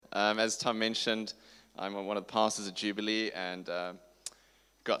As Tom mentioned, I'm one of the pastors at Jubilee, and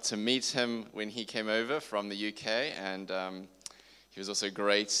got to meet him when he came over from the UK, and he was also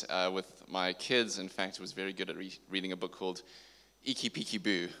great with my kids. In fact, he was very good at reading a book called Iki Piki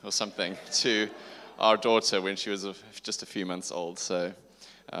Boo or something to our daughter when she was just a few months old. So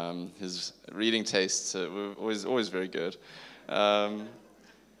his reading tastes were always very good. So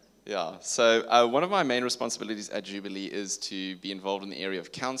one of my main responsibilities at Jubilee is to be involved in the area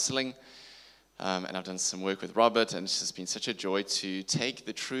of counseling. And I've done some work with Robert, and it's just been such a joy to take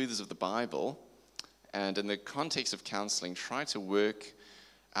the truths of the Bible and in the context of counseling, try to work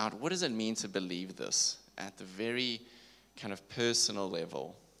out what does it mean to believe this at the very kind of personal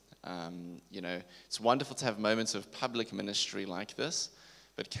level. It's wonderful to have moments of public ministry like this,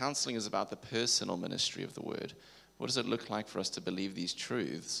 but counseling is about the personal ministry of the Word. What does it look like for us to believe these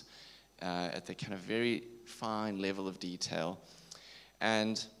truths at the kind of very fine level of detail?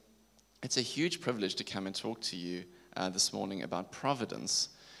 And it's a huge privilege to come and talk to you this morning about providence.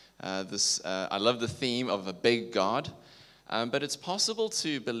 I love the theme of a big God, but it's possible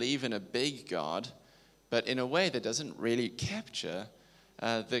to believe in a big God, but in a way that doesn't really capture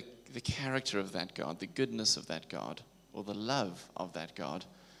the character of that God, the goodness of that God, or the love of that God.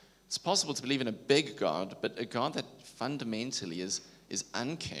 It's possible to believe in a big God, but a God that fundamentally is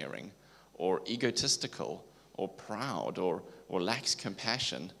uncaring, or egotistical, or proud, or lacks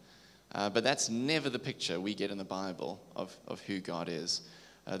compassion. But that's never the picture we get in the Bible of who God is.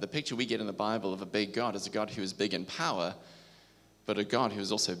 The picture we get in the Bible of a big God is a God who is big in power, but a God who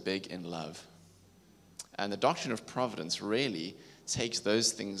is also big in love. And the doctrine of providence really takes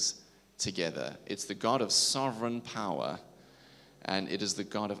those things together. It's the God of sovereign power, and it is the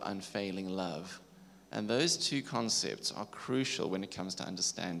God of unfailing love. And those two concepts are crucial when it comes to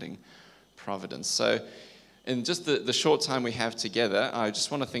understanding providence. So in just the short time we have together, I just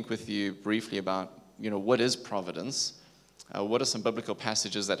want to think with you briefly about, what is providence? What are some biblical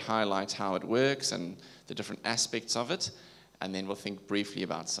passages that highlight how it works and the different aspects of it? And then we'll think briefly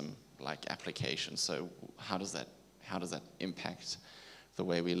about some application. So how does that impact the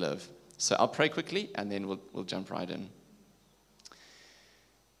way we live? So I'll pray quickly, and then we'll jump right in.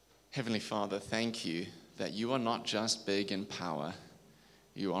 Heavenly Father, thank you that you are not just big in power,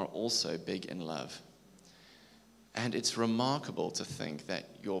 you are also big in love. And it's remarkable to think that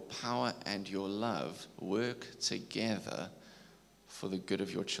your power and your love work together for the good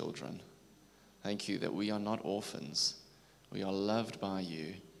of your children. Thank you that we are not orphans. We are loved by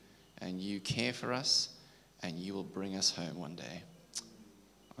you, and you care for us, and you will bring us home one day.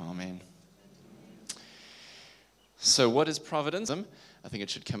 Amen. So what is providence? I think it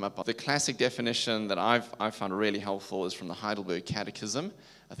should come up. The classic definition that I've found really helpful is from the Heidelberg Catechism.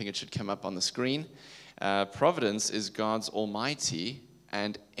 I think it should come up on the screen. Providence is God's almighty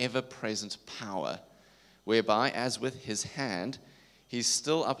and ever-present power, whereby, as with his hand, he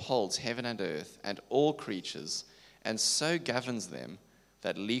still upholds heaven and earth and all creatures, and so governs them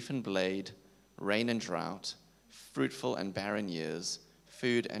that leaf and blade, rain and drought, fruitful and barren years,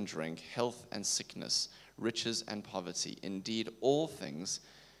 food and drink, health and sickness, riches and poverty, indeed all things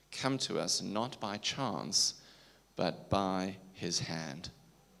come to us not by chance, but by his hand.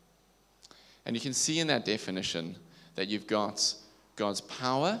 And you can see in that definition that you've got God's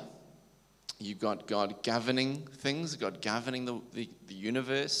power, you've got God governing things, God governing the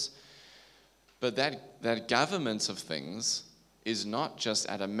universe, but that government of things is not just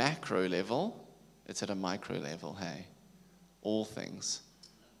at a macro level, it's at a micro level, hey? All things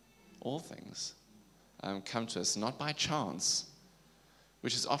come to us not by chance,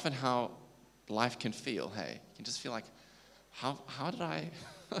 which is often how life can feel, hey? You can just feel like, how did I...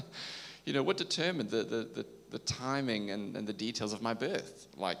 what determined the timing and the details of my birth?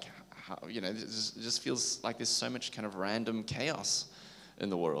 It just feels like there's so much kind of random chaos in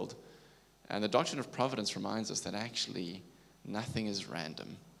the world. And the doctrine of providence reminds us that actually nothing is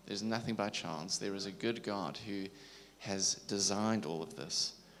random. There's nothing by chance. There is a good God who has designed all of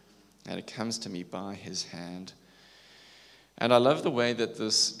this. And it comes to me by his hand. And I love the way that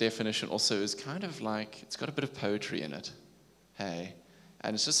this definition also is kind of it's got a bit of poetry in it. Hey?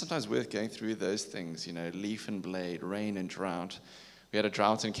 And it's just sometimes worth going through those things, leaf and blade, rain and drought. We had a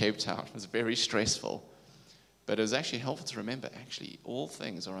drought in Cape Town. It was very stressful. But it was actually helpful to remember, all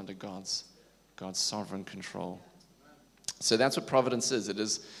things are under God's sovereign control. So that's what providence is. It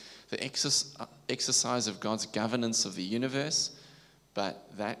is the exercise of God's governance of the universe, but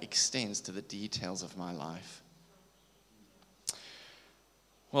that extends to the details of my life.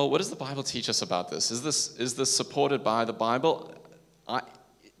 Well, what does the Bible teach us about this? Is this supported by the Bible?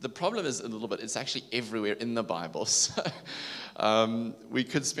 the problem is a little bit, it's actually everywhere in the Bible. So we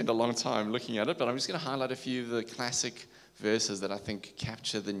could spend a long time looking at it, but I'm just going to highlight a few of the classic verses that I think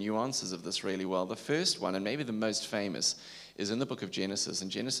capture the nuances of this really well. The first one, and maybe the most famous, is in the book of Genesis. In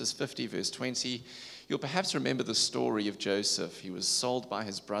Genesis 50, verse 20, you'll perhaps remember the story of Joseph. He was sold by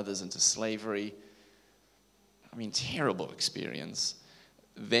his brothers into slavery. I mean, terrible experience.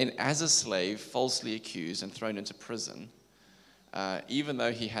 Then, as a slave, falsely accused and thrown into prison. Even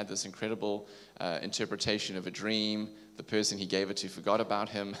though he had this incredible interpretation of a dream, the person he gave it to forgot about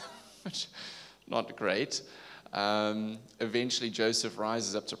him, which not great. Eventually, Joseph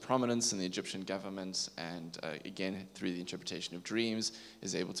rises up to prominence in the Egyptian government, and again, through the interpretation of dreams,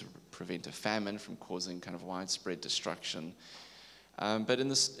 is able to prevent a famine from causing kind of widespread destruction. But in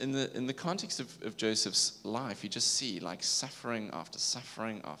the context of Joseph's life, you just see like suffering after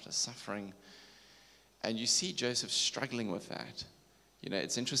suffering after suffering, and you see Joseph struggling with that. You know,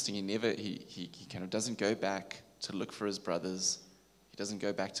 it's interesting. He kind of doesn't go back to look for his brothers. He doesn't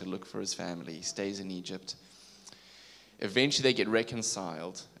go back to look for his family. He stays in Egypt. Eventually, they get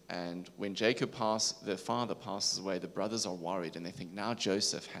reconciled, and when the father passes away, the brothers are worried, and they think now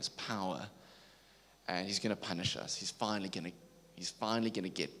Joseph has power, and he's going to punish us. He's finally going to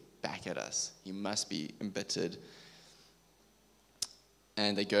get back at us. He must be embittered.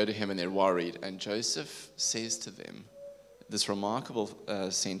 And they go to him, and they're worried. And Joseph says to them this remarkable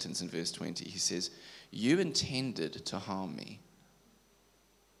sentence in verse 20. He says, "You intended to harm me."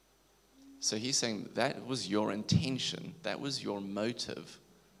 So he's saying that was your intention. That was your motive.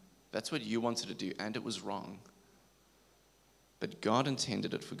 That's what you wanted to do, and it was wrong. But God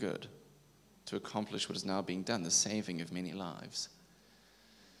intended it for good, to accomplish what is now being done, the saving of many lives.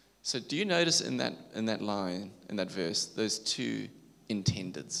 So do you notice in that line, in that verse, those two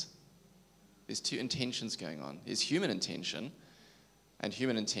intendeds? There's two intentions going on. There's human intention, and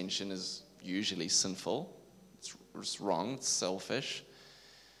human intention is usually sinful. It's wrong, it's selfish.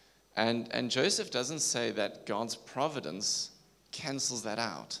 And Joseph doesn't say that God's providence cancels that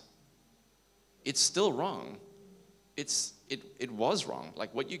out. It's still wrong. It was wrong.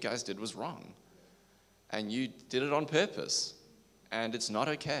 Like what you guys did was wrong. And you did it on purpose. And it's not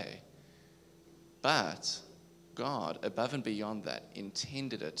okay. But God, above and beyond that,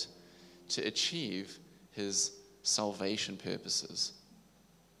 intended it to achieve his salvation purposes.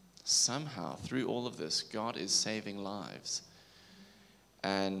 Somehow, through all of this, God is saving lives.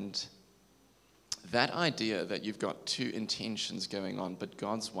 And that idea that you've got two intentions going on, but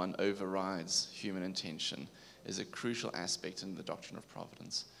God's one overrides human intention, is a crucial aspect in the doctrine of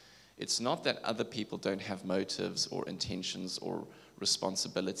providence. It's not that other people don't have motives or intentions or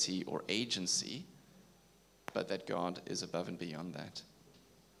responsibility or agency, but that God is above and beyond that.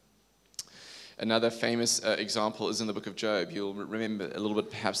 Another famous example is in the book of Job. You'll remember a little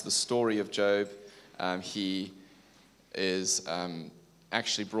bit perhaps the story of Job. He is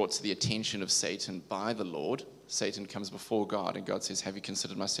actually brought to the attention of Satan by the Lord. Satan comes before God, and God says, "Have you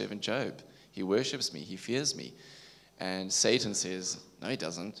considered my servant Job? He worships me, he fears me." And Satan says, "No, he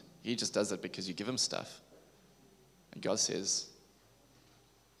doesn't. He just does it because you give him stuff." And God says,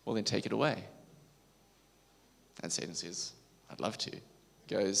 "Well, then take it away." And Satan says, "I'd love to."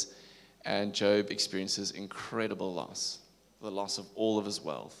 Goes, and Job experiences incredible loss, the loss of all of his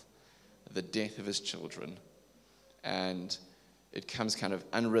wealth, the death of his children, and it comes kind of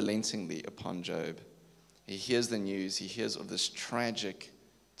unrelentingly upon Job. He hears the news, he hears of this tragic,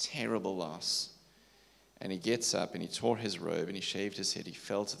 terrible loss, and he gets up and he tore his robe and he shaved his head, he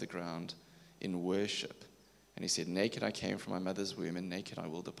fell to the ground in worship, and he said, "Naked I came from my mother's womb, and naked I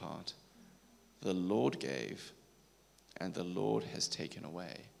will depart. The Lord gave, and the Lord has taken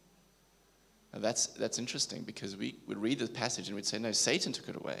away." Now that's interesting, because we would read the passage and we'd say, no, Satan took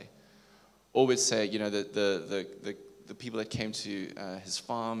it away. Or we'd say, you know, the people that came to his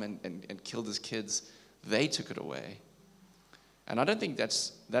farm and killed his kids, they took it away. And I don't think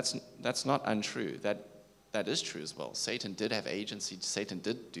that's not untrue. That is true as well. Satan did have agency. Satan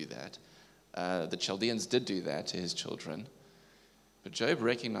did do that. The Chaldeans did do that to his children. But Job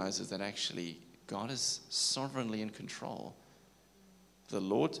recognizes that actually God is sovereignly in control. The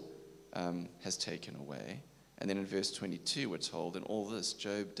Lord has taken away. And then in verse 22, we're told, in all this,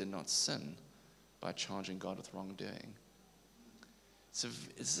 Job did not sin by charging God with wrongdoing. It's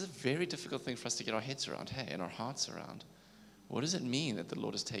a very difficult thing for us to get our heads around, and our hearts around. What does it mean that the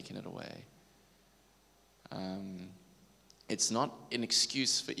Lord has taken it away? It's not an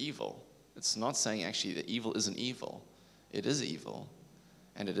excuse for evil. It's not saying actually that evil isn't evil. It is evil,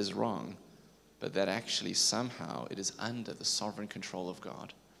 and it is wrong, but that actually somehow it is under the sovereign control of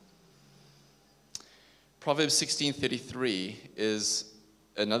God. Proverbs 16:33 is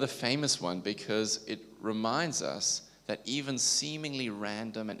another famous one because it reminds us that even seemingly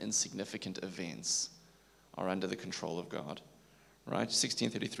random and insignificant events are under the control of God. Right?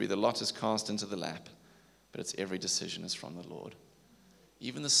 16:33, the lot is cast into the lap, but its every decision is from the Lord.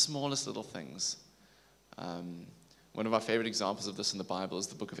 Even the smallest little things. One of my favorite examples of this in the Bible is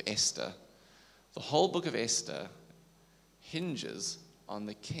the book of Esther. The whole book of Esther hinges on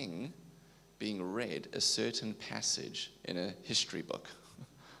the king being read a certain passage in a history book.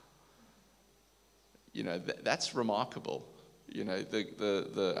 That's remarkable.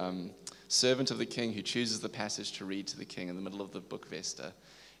 The servant of the king who chooses the passage to read to the king in the middle of the book of Esther,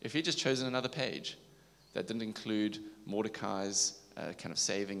 if he'd just chosen another page that didn't include Mordecai's kind of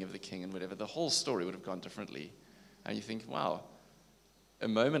saving of the king and whatever, the whole story would have gone differently. And you think, wow, a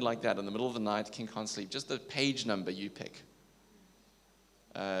moment like that in the middle of the night, king can't sleep, just the page number you pick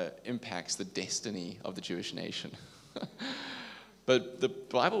impacts the destiny of the Jewish nation. But the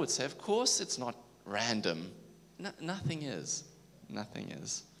Bible would say, of course it's not random. Nothing is. Nothing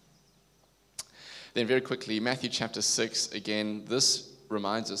is. Then very quickly, Matthew chapter 6, again, this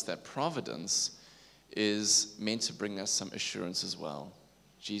reminds us that providence is meant to bring us some assurance as well.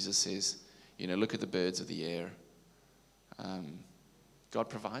 Jesus says, look at the birds of the air. God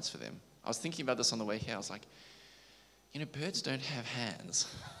provides for them. I was thinking about this on the way here. I was like, birds don't have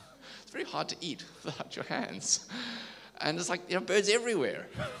hands. It's very hard to eat without your hands. And it's like, birds everywhere.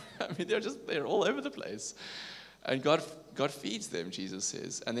 I mean, they're all over the place. And God feeds them, Jesus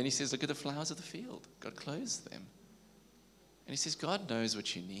says. And then he says, look at the flowers of the field. God clothes them. And he says, God knows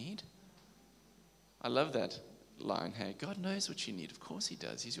what you need. I love that line. Hey, God knows what you need. Of course he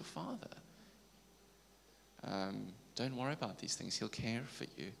does. He's your father. Don't worry about these things. He'll care for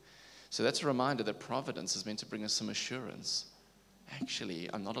you. So that's a reminder that providence is meant to bring us some assurance. Actually,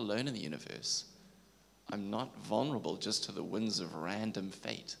 I'm not alone in the universe. I'm not vulnerable just to the winds of random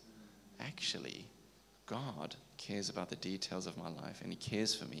fate. Actually, God cares about the details of my life, and he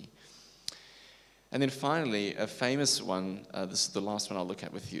cares for me. And then finally, a famous one, this is the last one I'll look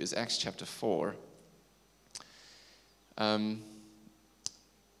at with you, is Acts chapter 4. I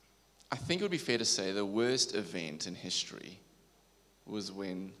think it would be fair to say the worst event in history was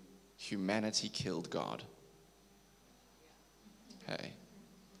when humanity killed God. Hey,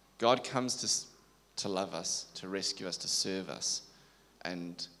 God comes to love us, to rescue us, to serve us.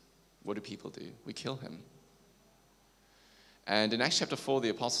 And what do people do? We kill him. And in Acts chapter 4, the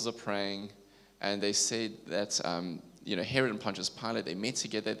apostles are praying, and they said that, Herod and Pontius Pilate, they met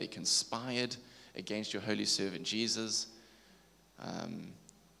together, they conspired against your holy servant Jesus.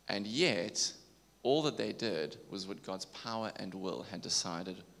 And yet, all that they did was what God's power and will had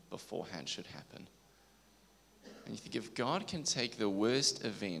decided beforehand should happen. And you think, if God can take the worst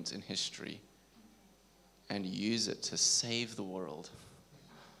event in history and use it to save the world,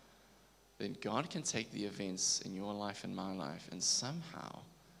 then God can take the events in your life and my life and somehow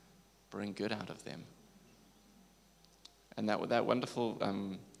bring good out of them. And that wonderful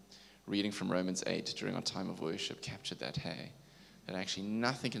reading from Romans 8 during our time of worship captured that, hey, that actually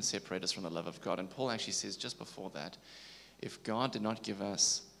nothing can separate us from the love of God. And Paul actually says just before that, if God did not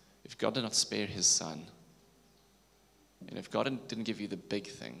spare his son, and if God didn't give you the big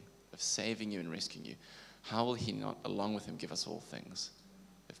thing of saving you and rescuing you, how will he not, along with him, give us all things?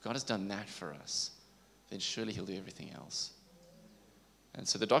 If God has done that for us, then surely he'll do everything else. And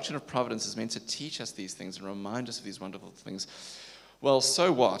so the doctrine of providence is meant to teach us these things and remind us of these wonderful things. Well,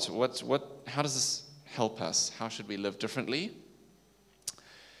 so what? How does this help us? How should we live differently?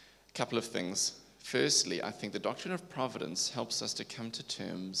 A couple of things. Firstly, I think the doctrine of providence helps us to come to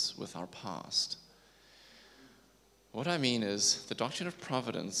terms with our past. What I mean is, the doctrine of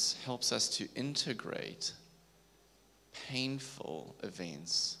providence helps us to integrate painful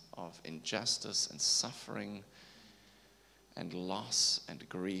events of injustice and suffering and loss and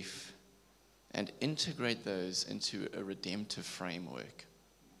grief and integrate those into a redemptive framework.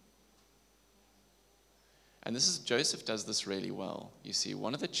 And Joseph does this really well. You see,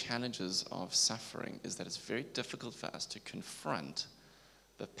 one of the challenges of suffering is that it's very difficult for us to confront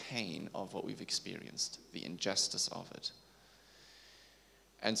the pain of what we've experienced, the injustice of it.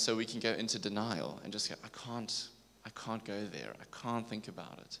 And so we can go into denial and just go, I can't go there. I can't think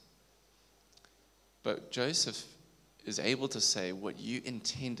about it. But Joseph is able to say what you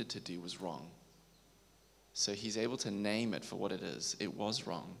intended to do was wrong. So he's able to name it for what it is. It was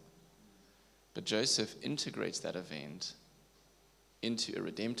wrong. But Joseph integrates that event into a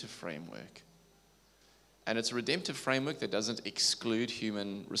redemptive framework. And it's a redemptive framework that doesn't exclude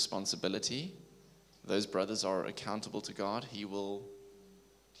human responsibility. Those brothers are accountable to God. He will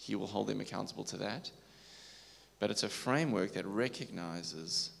hold them accountable to that. but it's a framework that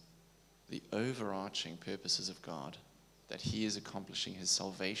recognizes the overarching purposes of God, that he is accomplishing his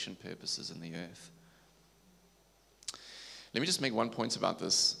salvation purposes in the earth. Let me just make one point about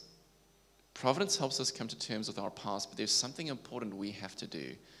this. Providence helps us come to terms with our past, but there's something important we have to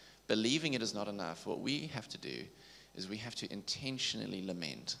do. Believing it is not enough. What we have to do is we have to intentionally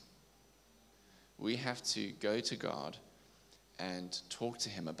lament. We have to go to God and talk to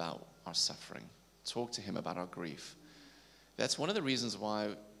him about our suffering, talk to him about our grief. That's one of the reasons why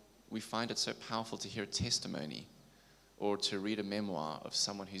we find it so powerful to hear a testimony or to read a memoir of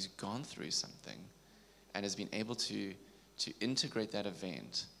someone who's gone through something and has been able to integrate that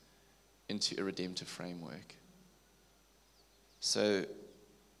event into a redemptive framework. So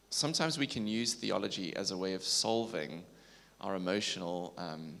sometimes we can use theology as a way of solving our emotional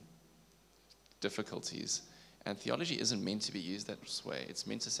difficulties. And theology isn't meant to be used that way. It's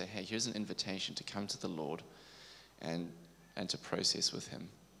meant to say, hey, here's an invitation to come to the Lord and to process with him.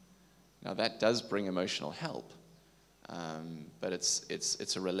 Now that does bring emotional help, but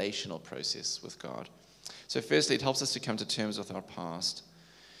it's a relational process with God. So firstly, it helps us to come to terms with our past.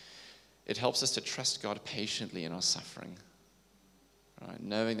 It helps us to trust God patiently in our suffering, right?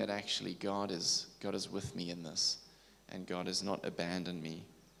 Knowing that actually God is with me in this, and God has not abandoned me.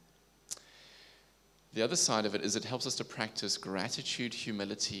 The other side of it is it helps us to practice gratitude,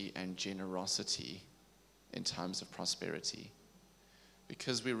 humility, and generosity in times of prosperity.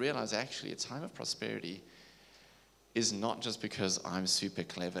 Because we realize actually a time of prosperity is not just because I'm super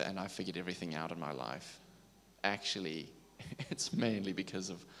clever and I figured everything out in my life. Actually, it's mainly because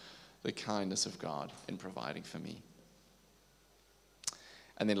of the kindness of God in providing for me.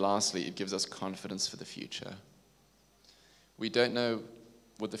 And then lastly, it gives us confidence for the future. We don't know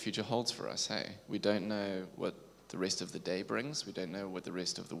what the future holds for us, hey? We don't know what the rest of the day brings. We don't know what the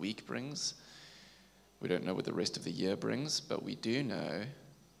rest of the week brings. We don't know what the rest of the year brings, but we do know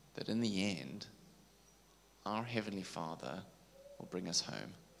that in the end, our Heavenly Father will bring us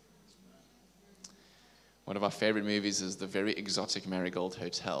home. One of our favorite movies is the very exotic Marigold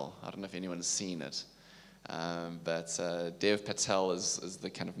Hotel. I don't know if anyone's seen it. But Dev Patel is the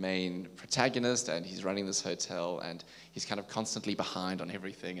kind of main protagonist, and he's running this hotel, and he's kind of constantly behind on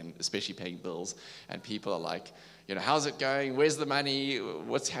everything, and especially paying bills. And people are like, how's it going? Where's the money?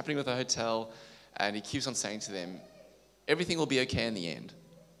 What's happening with the hotel? And he keeps on saying to them, everything will be okay in the end.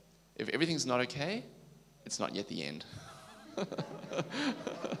 If everything's not okay, it's not yet the end.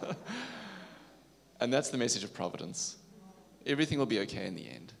 And that's the message of Providence. Everything will be okay in the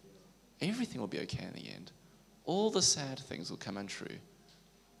end. Everything will be okay in the end. All the sad things will come untrue.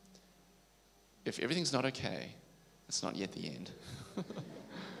 If everything's not okay, it's not yet the end.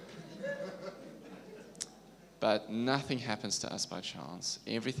 But nothing happens to us by chance.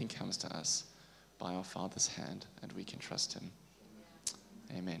 Everything comes to us by our Father's hand, and we can trust him.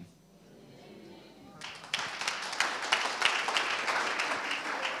 Amen.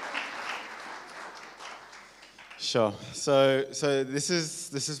 Sure. So this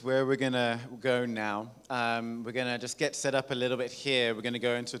is where we're gonna go now. We're gonna just get set up a little bit here. We're gonna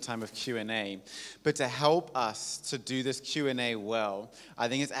go into a time of Q&A. But to help us to do this Q&A well, I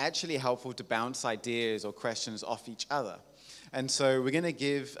think it's actually helpful to bounce ideas or questions off each other. And so we're gonna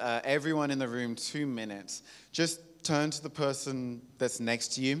give everyone in the room 2 minutes. Just turn to the person that's next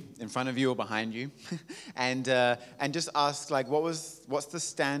to you, in front of you or behind you, and just ask, what's the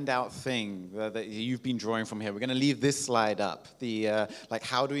standout thing that you've been drawing from here? We're going to leave this slide up.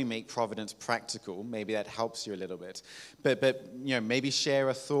 How do we make Providence practical? Maybe that helps you a little bit. But maybe share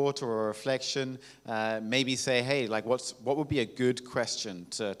a thought or a reflection. Maybe say, hey, what would be a good question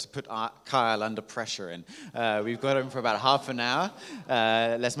to put Kyle under pressure in? We've got him for about half an hour.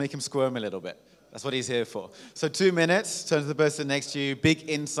 Let's make him squirm a little bit. That's what he's here for. So 2 minutes, turn to the person next to you, big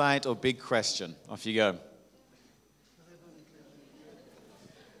insight or big question. Off you go.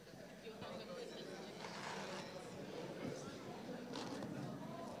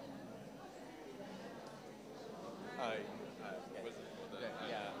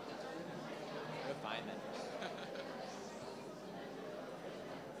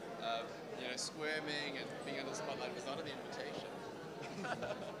 Squirming and being under the spotlight was not an invitation.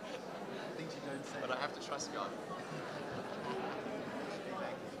 Things you don't say. But I have to trust God.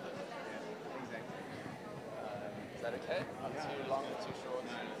 Exactly. Is that okay? Not too long or too short?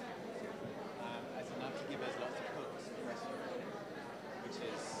 That's enough to give us lots of hooks for the rest of it, which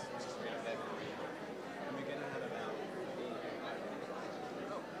is really clever. And we're going to have about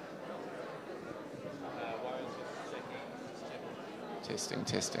Warren's just checking.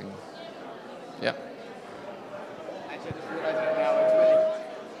 Testing. Yep. Actually, I just realized that now it's really...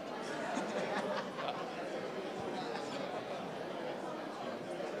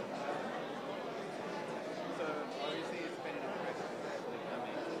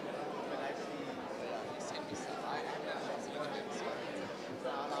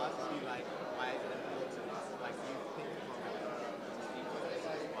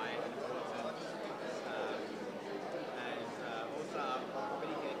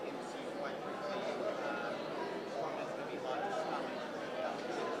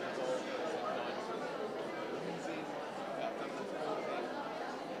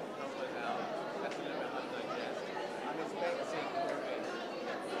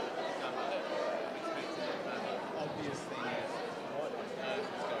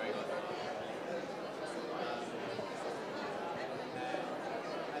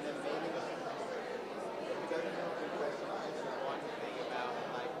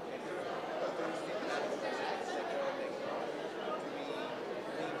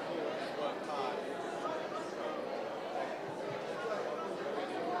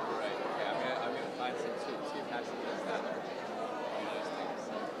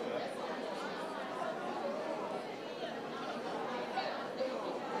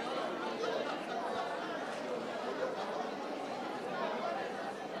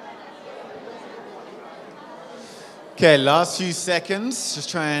 Okay, last few seconds. Just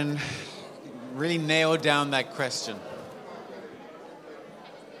try and really nail down that question.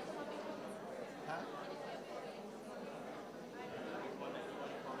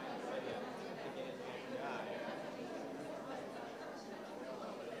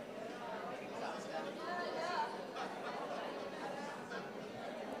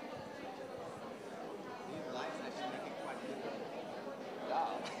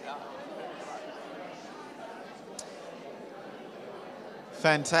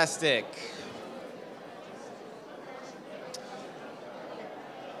 Fantastic.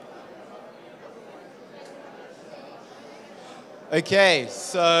 Okay,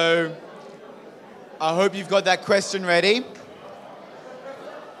 so I hope you've got that question ready,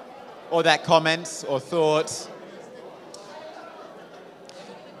 or that comment or thought.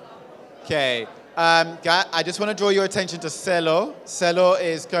 Okay, I just want to draw your attention to Celo. Celo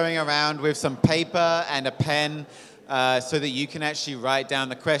is going around with some paper and a pen so that you can actually write down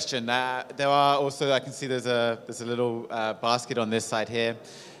the question. There are also, I can see there's a little basket on this side here.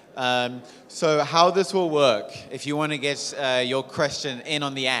 So how this will work, if you want to get your question in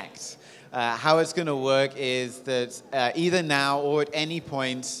on the act, how it's going to work is that either now or at any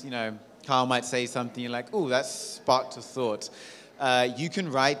point, Carl might say something, you're like, oh, that sparked a thought. You can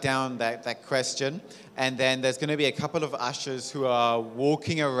write down that question, and then there's going to be a couple of ushers who are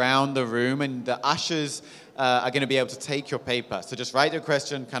walking around the room, and the ushers are going to be able to take your paper. So just write your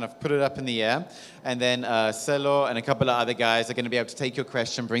question, kind of put it up in the air, and then Celo and a couple of other guys are going to be able to take your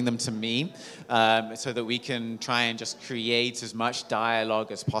question, bring them to me, so that we can try and just create as much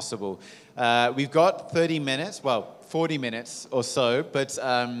dialogue as possible. We've got 30 minutes, well, 40 minutes or so, but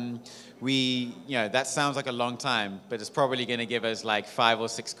that sounds like a long time, but it's probably going to give us like 5 or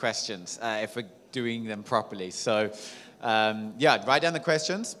 6 questions if we're doing them properly. So, write down the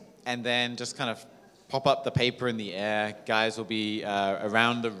questions and then just kind of pop up the paper in the air. Guys will be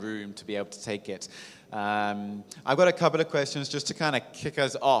around the room to be able to take it. I've got a couple of questions just to kind of kick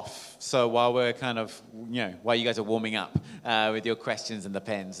us off. So while we're kind of, while you guys are warming up with your questions and the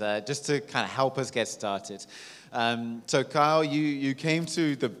pens, just to kind of help us get started. So Kyle, you came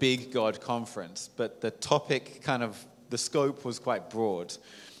to the Big God Conference, but the topic the scope was quite broad,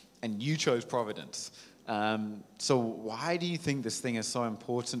 and you chose providence. So why do you think this thing is so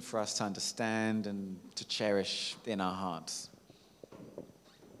important for us to understand and to cherish in our hearts?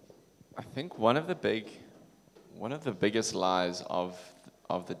 I think one of the biggest lies of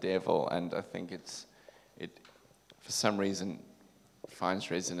the devil, and I think it for some reason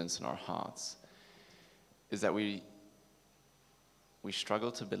finds resonance in our hearts, is that we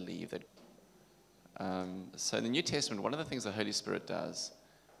struggle to believe that. So in the New Testament, one of the things the Holy Spirit does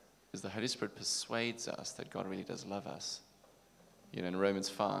is the Holy Spirit persuades us that God really does love us. In Romans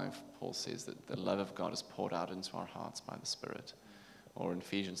 5, Paul says that the love of God is poured out into our hearts by the Spirit. Or in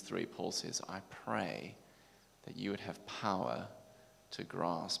Ephesians 3, Paul says, I pray that you would have power to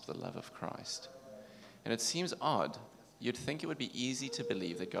grasp the love of Christ. And it seems odd. You'd think it would be easy to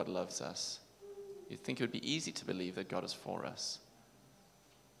believe that God loves us. You'd think it would be easy to believe that God is for us.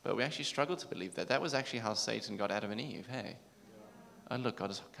 But we actually struggle to believe that. That was actually how Satan got Adam and Eve, hey? Oh, look,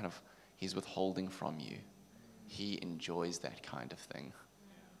 God is he's withholding from you. He enjoys that kind of thing.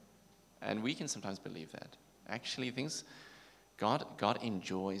 And we can sometimes believe that. Actually, God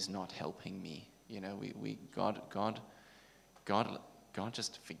enjoys not helping me. God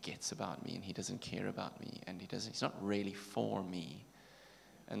just forgets about me, and he doesn't care about me, and he's not really for me.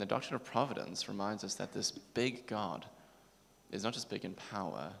 And the doctrine of providence reminds us that this big God is not just big in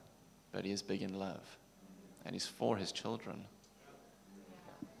power, but he is big in love, and he's for his children.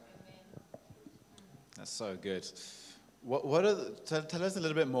 That's so good. Tell us a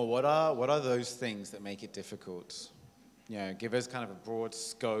little bit more. What are those things that make it difficult? Give us kind of a broad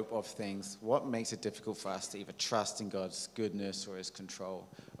scope of things. What makes it difficult for us to either trust in God's goodness or his control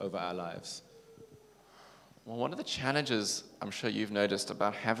over our lives? Well, one of the challenges I'm sure you've noticed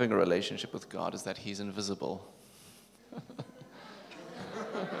about having a relationship with God is that he's invisible.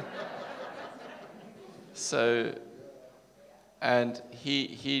 And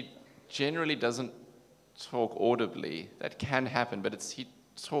he generally doesn't talk audibly. That can happen, but he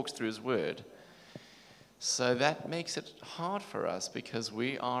talks through his word. So that makes it hard for us because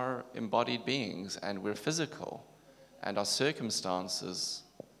we are embodied beings and we're physical, and our circumstances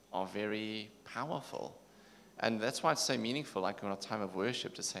are very powerful. And that's why it's so meaningful, like in our time of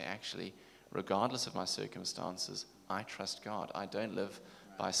worship, to say, actually, regardless of my circumstances, I trust God. I don't live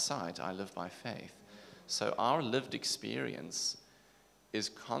by sight, I live by faith. So our lived experience is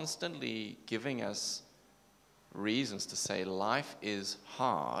constantly giving us reasons to say life is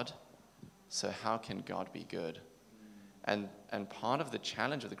hard, so how can God be good? And part of the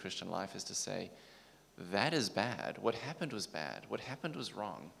challenge of the Christian life is to say, that is bad. What happened was bad. What happened was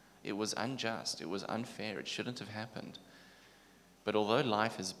wrong. It was unjust. It was unfair. It shouldn't have happened. But although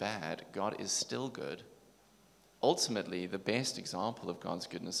life is bad, God is still good. Ultimately, the best example of God's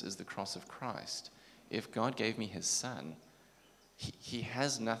goodness is the cross of Christ. If God gave me his son, he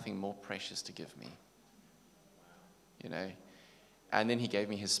has nothing more precious to give me. You know? And then he gave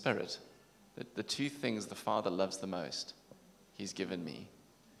me his spirit. The two things the Father loves the most, he's given me.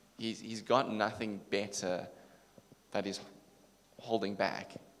 He's got nothing better that he's holding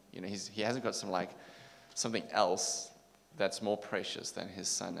back. You know, he hasn't got something else that's more precious than his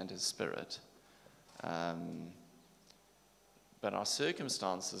son and his spirit. But our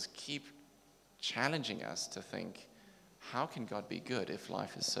circumstances keep challenging us to think, how can God be good if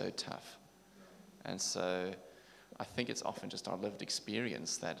life is so tough? And so I think it's often just our lived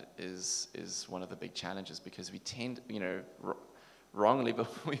experience that is one of the big challenges, because we tend, wrongly, but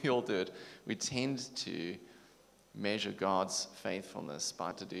we all do it, we tend to measure God's faithfulness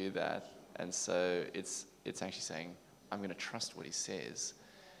by to do that. And so it's actually saying, I'm going to trust what he says,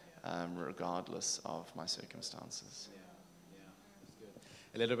 regardless of my circumstances.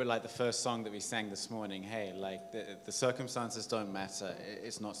 A little bit like the first song that we sang this morning. Hey, like the circumstances don't matter.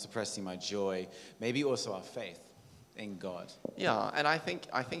 It's not suppressing my joy. Maybe also our faith in God. Yeah, and I think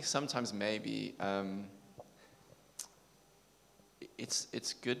sometimes maybe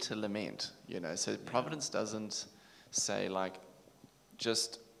it's good to lament, So Providence doesn't say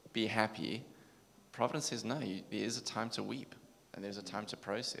just be happy. Providence says no. There is a time to weep, and there's a time to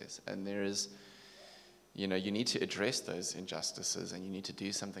process, and there is. You need to address those injustices, and you need to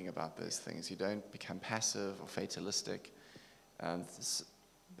do something about those things. You don't become passive or fatalistic,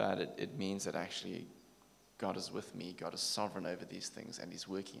 but it means that actually God is with me. God is sovereign over these things, and he's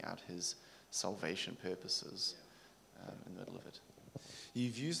working out his salvation purposes in the middle of it.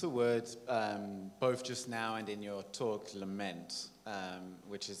 You've used the word both just now and in your talk, lament,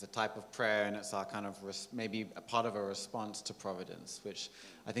 which is a type of prayer, and it's our kind of maybe a part of a response to providence, which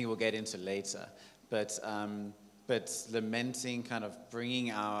I think we'll get into later. But lamenting, kind of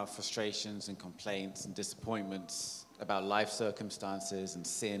bringing our frustrations and complaints and disappointments about life circumstances and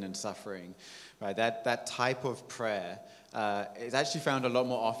sin and suffering, right? That type of prayer is actually found a lot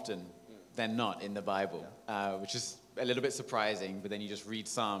more often than not in the Bible, which is a little bit surprising. But then you just read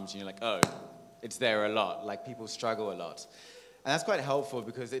Psalms and you're like, oh, it's there a lot. Like, people struggle a lot. And that's quite helpful,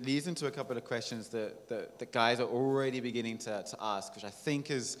 because it leads into a couple of questions that guys are already beginning to ask, which I think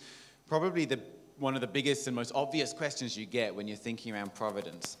is probably one of the biggest and most obvious questions you get when you're thinking around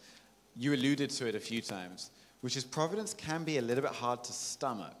providence. You alluded to it a few times, which is providence can be a little bit hard to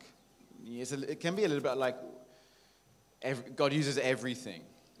stomach. It can be a little bit like God uses everything,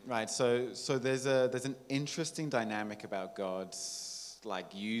 right? So there's an interesting dynamic about God's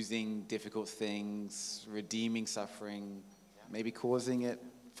using difficult things, redeeming suffering, maybe causing it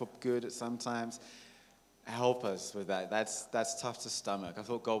for good at some times. Help us with that. That's tough to stomach. I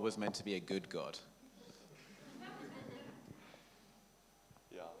thought God was meant to be a good God.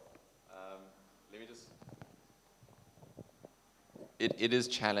 It is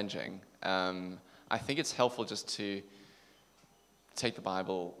challenging. I think it's helpful just to take the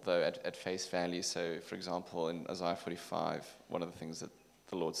Bible, though, at face value. So, for example, in Isaiah 45, one of the things that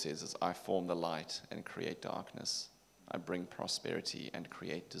the Lord says is, I form the light and create darkness. I bring prosperity and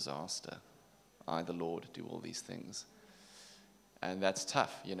create disaster. I, the Lord, do all these things. And that's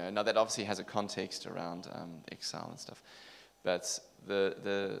tough, Now, that obviously has a context around exile and stuff. But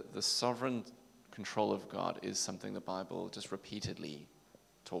the sovereign control of God is something the Bible just repeatedly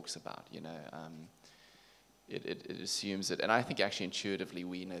talks about, It assumes it. And I think actually intuitively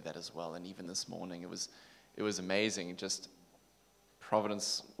we know that as well. And even this morning, it was amazing. Just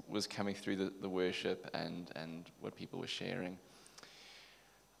providence was coming through the worship and what people were sharing.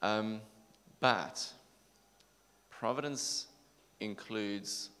 But providence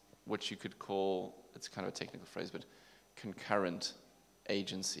includes what you could call, it's kind of a technical phrase, but concurrent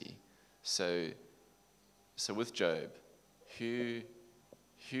agency. So with Job, who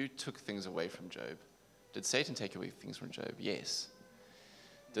took things away from Job? Did Satan take away things from Job? Yes.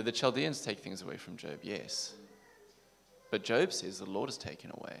 Did the Chaldeans take things away from Job? Yes. But Job says the Lord has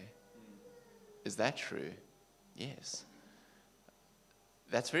taken away. Is that true? Yes.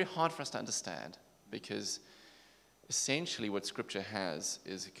 That's very hard for us to understand, because essentially what Scripture has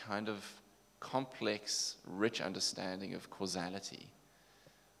is a kind of complex, rich understanding of causality.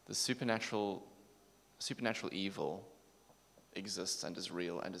 The supernatural evil exists and is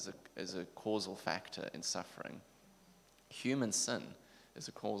real and is a causal factor in suffering. Human sin is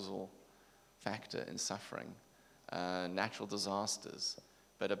a causal factor in suffering. natural disasters.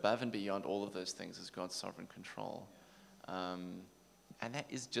 But above and beyond all of those things is God's sovereign control. And that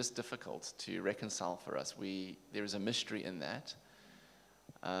is just difficult to reconcile for us. There is a mystery in that.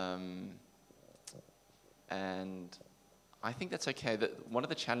 And I think that's okay. One of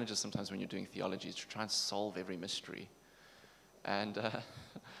the challenges sometimes when you're doing theology is to try and solve every mystery. And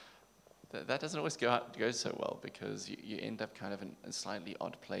that doesn't always go so well, because you end up kind of in slightly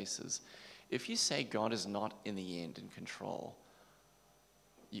odd places. If you say God is not in the end in control,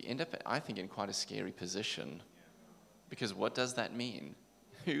 you end up, I think, in quite a scary position. Because what does that mean?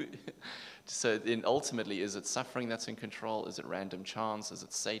 So then ultimately, is it suffering that's in control? Is it random chance? Is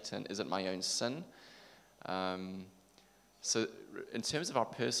it Satan? Is it my own sin? So in terms of our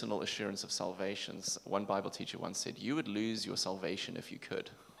personal assurance of salvation, one Bible teacher once said, you would lose your salvation if you could.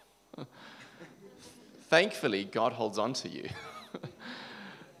 Thankfully, God holds on to you.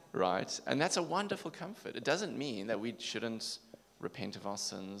 Right? And that's a wonderful comfort. It doesn't mean that we shouldn't repent of our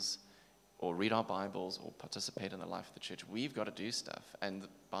sins or read our Bibles or participate in the life of the church. We've got to do stuff. And the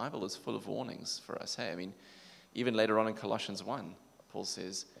Bible is full of warnings for us. Hey, I mean, even later on in Colossians 1, Paul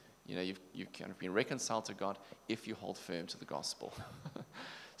says, you've kind of been reconciled to God if you hold firm to the gospel.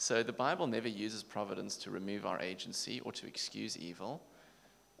 So the Bible never uses providence to remove our agency or to excuse evil.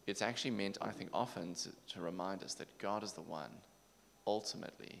 It's actually meant, I think, often to remind us that God is the one,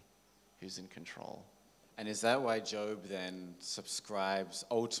 ultimately, who's in control. And is that why Job then subscribes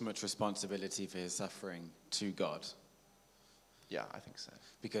ultimate responsibility for his suffering to God? Yeah, I think so.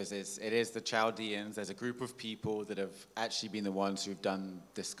 Because it is the Chaldeans, there's a group of people that have actually been the ones who've done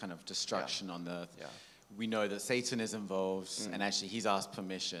this kind of destruction on the earth. Yeah. We know that Satan is involved, and actually he's asked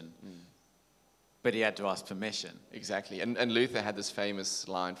permission. But he had to ask permission. Exactly. And Luther had this famous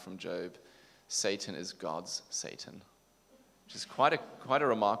line from Job, Satan is God's Satan. Which is quite a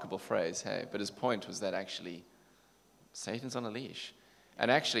remarkable phrase, hey? But his point was that actually Satan's on a leash. And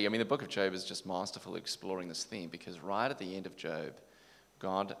actually, I mean, the book of Job is just masterful at exploring this theme, because right at the end of Job,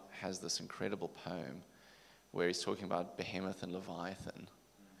 God has this incredible poem where he's talking about Behemoth and Leviathan.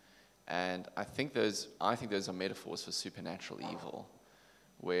 And I think those are metaphors for supernatural evil,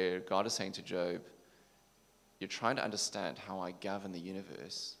 where God is saying to Job, you're trying to understand how I govern the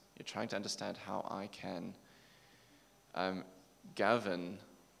universe. You're trying to understand how I can govern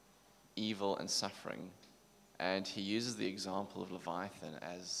evil and suffering. And he uses the example of Leviathan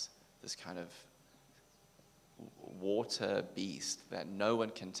as this kind of water beast that no one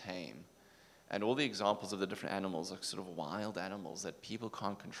can tame. And all the examples of the different animals are sort of wild animals that people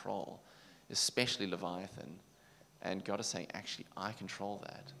can't control, especially Leviathan. And God is saying, actually, I control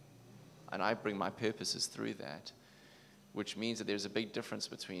that. And I bring my purposes through that, which means that there's a big difference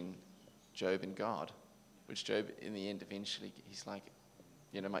between Job and God, which Job, in the end, eventually, he's like,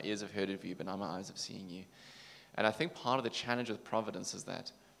 my ears have heard of you, but now my eyes have seen you. And I think part of the challenge with providence is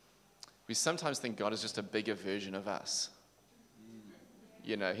that we sometimes think God is just a bigger version of us.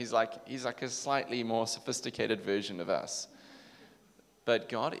 He's like a slightly more sophisticated version of us. But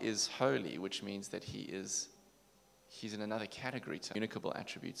God is holy, which means that he's in another category to communicable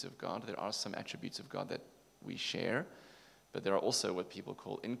attributes of God. There are some attributes of God that we share, but there are also what people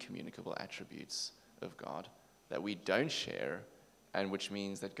call incommunicable attributes of God that we don't share, and which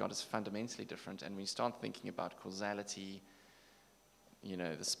means that God is fundamentally different. And we start thinking about causality,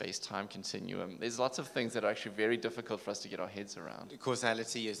 the space-time continuum. There's lots of things that are actually very difficult for us to get our heads around.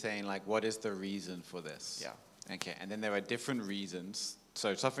 Causality, you're saying, like, what is the reason for this? Yeah. Okay, and then there are different reasons.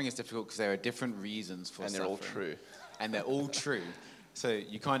 So suffering is difficult because there are different reasons for suffering. And they're all true. And they're all true. So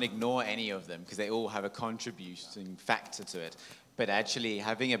you can't ignore any of them because they all have a contributing factor to it. But actually,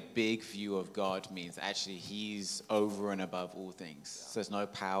 having a big view of God means actually he's over and above all things. So there's no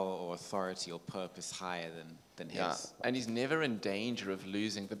power or authority or purpose higher than his. Yeah, and he's never in danger of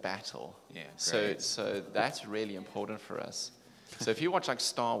losing the battle. Yeah, so that's really important for us. So if you watch like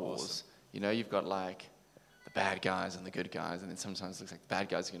Star Wars, you've got like the bad guys and the good guys, and then sometimes it looks like the bad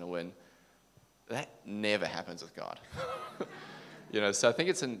guys are going to win. That never happens with God. So I think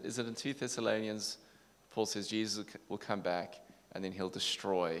is it in 2 Thessalonians, Paul says Jesus will come back and then he'll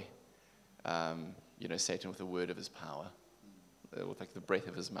destroy, Satan with the word of his power, with like the breath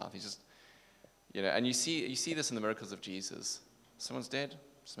of his mouth. He's just, and you see this in the miracles of Jesus. Someone's dead,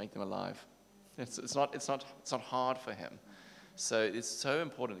 just make them alive. It's not hard for him. So it's so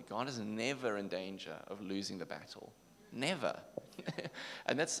important. God is never in danger of losing the battle, never,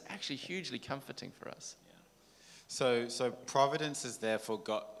 and that's actually hugely comforting for us. So providence is therefore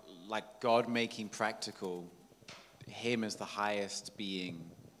God making practical him as the highest being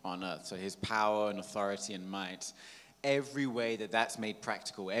on earth. So his power and authority and might. every way that that's made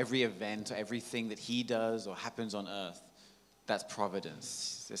practical, every event or everything that he does or happens on earth, that's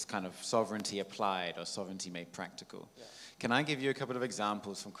providence. This kind of sovereignty applied or sovereignty made practical. Yeah. Can I give you a couple of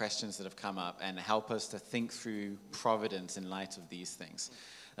examples from questions that have come up and help us to think through providence in light of these things?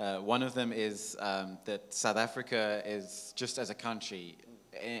 One of them is that South Africa is, just as a country,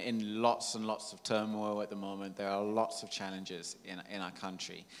 in lots and lots of turmoil at the moment. There are lots of challenges in our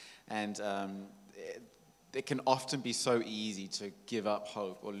country. And it can often be so easy to give up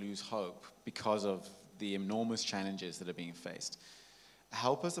hope or lose hope because of the enormous challenges that are being faced.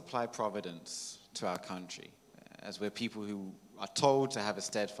 Help us apply providence to our country, as we're people who are told to have a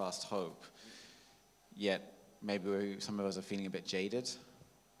steadfast hope, yet maybe some of us are feeling a bit jaded.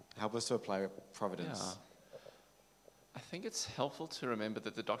 Help us to apply providence. Yeah. I think it's helpful to remember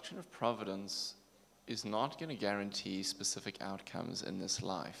that the doctrine of providence is not going to guarantee specific outcomes in this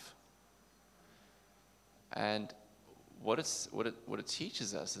life. And what it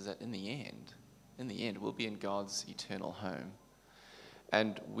teaches us is that in the end, we'll be in God's eternal home.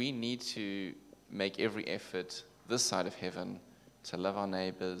 And we need to make every effort this side of heaven to love our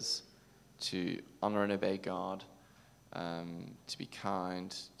neighbors, to honor and obey God, to be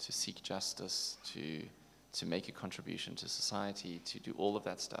kind, to seek justice, to make a contribution to society, to do all of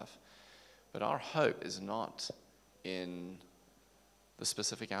that stuff. But our hope is not in the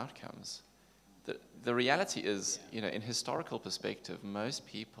specific outcomes. The reality is, in historical perspective, most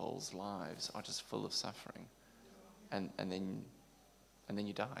people's lives are just full of suffering, and then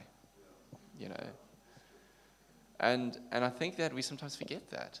you die, And I think that we sometimes forget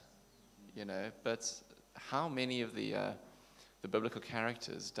that, But how many of the biblical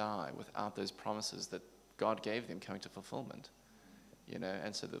characters die without those promises that God gave them coming to fulfillment,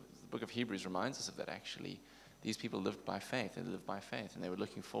 And so the book of Hebrews reminds us of that. Actually, these people lived by faith. They lived by faith, and they were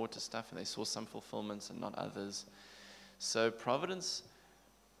looking forward to stuff, and they saw some fulfillments and not others. So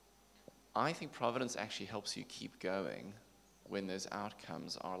I think providence actually helps you keep going when those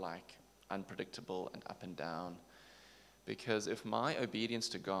outcomes are like unpredictable and up and down. Because if my obedience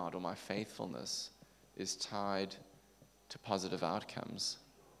to God or my faithfulness is tied to positive outcomes,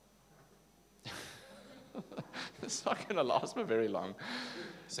 it's not going to last for very long.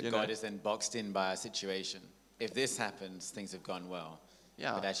 So God is then boxed in by a situation. If this happens, things have gone well.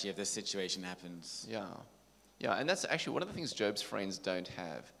 Yeah. But actually, if this situation happens... Yeah, and that's actually one of the things Job's friends don't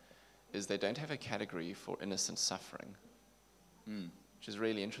have, is they don't have a category for innocent suffering, which is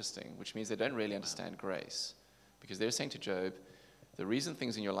really interesting, which means they don't really understand grace. Because they're saying to Job, the reason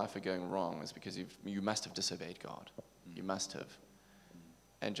things in your life are going wrong is because you must have disobeyed God. You must have.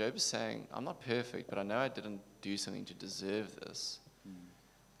 And Job is saying, I'm not perfect, but I know I didn't do something to deserve this.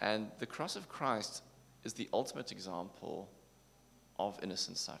 And the cross of Christ is the ultimate example of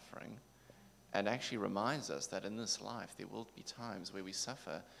innocent suffering, and actually reminds us that in this life there will be times where we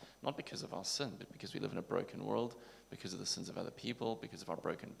suffer, not because of our sin, but because we live in a broken world, because of the sins of other people, because of our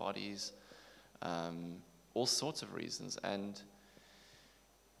broken bodies, all sorts of reasons. And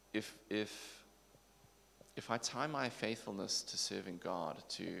if I tie my faithfulness to serving God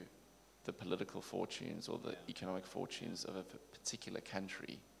to the political fortunes or the economic fortunes of a particular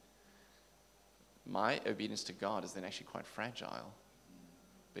country, my obedience to God is then actually quite fragile.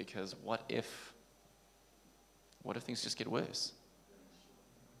 Because what if things just get worse?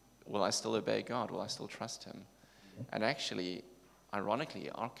 Will I still obey God? Will I still trust Him? And actually, ironically,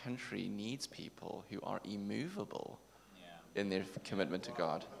 our country needs people who are immovable in their commitment to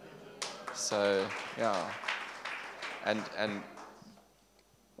God. So, and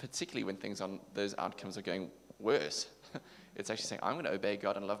particularly when those outcomes are going worse, it's actually saying, I'm going to obey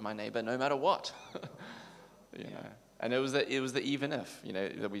God and love my neighbor no matter what. you know. And it was the even if,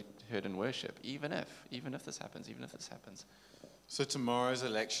 that we heard in worship. Even if this happens, even if this happens. So tomorrow's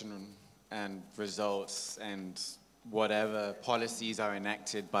election and results and whatever policies are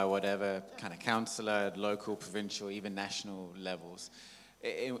enacted by whatever kind of councillor at local, provincial, even national levels,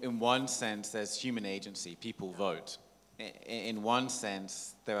 in one sense, there's human agency. People vote. In one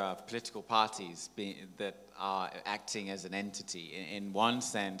sense, there are political parties that are acting as an entity. In one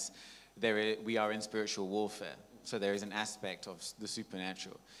sense, we are in spiritual warfare. So there is an aspect of the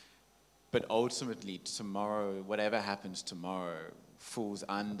supernatural. But ultimately, tomorrow, whatever happens tomorrow, falls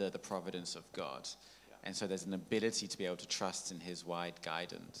under the providence of God. And so there's an ability to be able to trust in His wise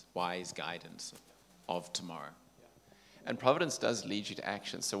guidance of tomorrow. And providence does lead you to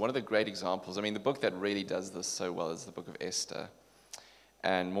action. So one of the great examples, the book that really does this so well is the book of Esther.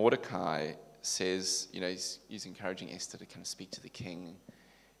 And Mordecai says, he's encouraging Esther to kind of speak to the king.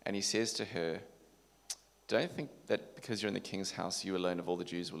 And he says to her, don't think that because you're in the king's house, you alone of all the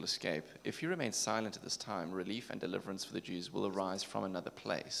Jews will escape. If you remain silent at this time, relief and deliverance for the Jews will arise from another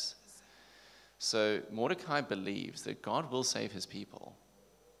place. So Mordecai believes that God will save his people.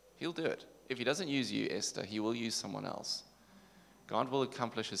 He'll do it. If he doesn't use you, Esther, he will use someone else. God will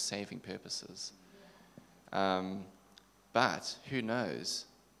accomplish his saving purposes. But who knows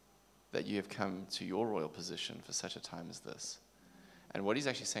that you have come to your royal position for such a time as this? And what he's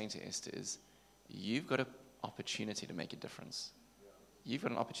actually saying to Esther is, you've got an opportunity to make a difference. You've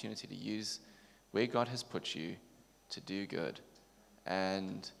got an opportunity to use where God has put you to do good.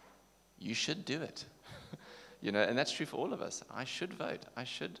 And you should do it. And that's true for all of us. I should vote. I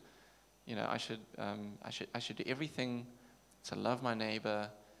should do everything to love my neighbor,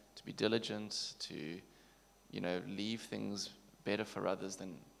 to be diligent, to, leave things better for others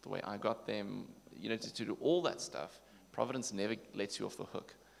than the way I got them, to do all that stuff. Providence never lets you off the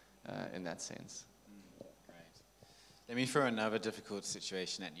hook in that sense. Great. Let me throw another difficult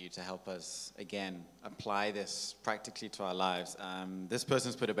situation at you to help us, again, apply this practically to our lives. This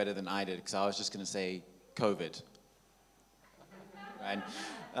person's put it better than I did, because I was just going to say COVID. Right?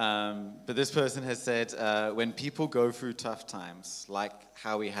 But this person has said, when people go through tough times, like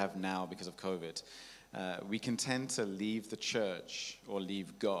how we have now because of COVID, we can tend to leave the church or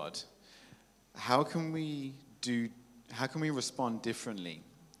leave God. How can we respond differently?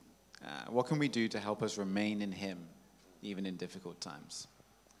 What can we do to help us remain in Him, even in difficult times?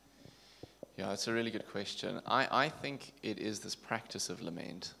 Yeah, that's a really good question. I think it is this practice of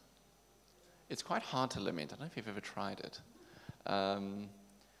lament. It's quite hard to lament. I don't know if you've ever tried it.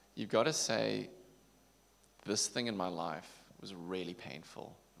 You've got to say, this thing in my life was really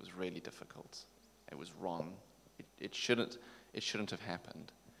painful. It was really difficult. It was wrong. It shouldn't have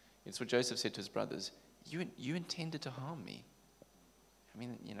happened. It's what Joseph said to his brothers. You intended to harm me. I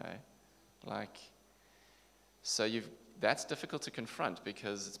mean, that's difficult to confront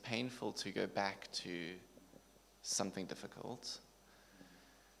because it's painful to go back to something difficult.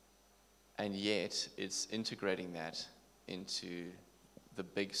 And yet, it's integrating that into the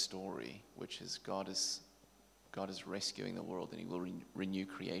big story, which is God is rescuing the world, and He will renew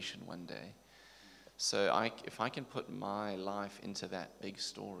creation one day. So if I can put my life into that big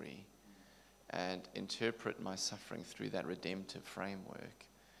story and interpret my suffering through that redemptive framework,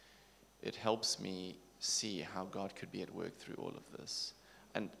 it helps me see how God could be at work through all of this.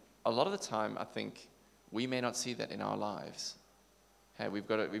 And a lot of the time, I think we may not see that in our lives. Hey, we've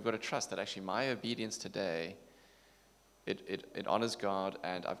got to trust that actually my obedience today, it honors God,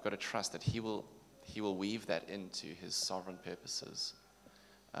 and I've got to trust that He will weave that into His sovereign purposes.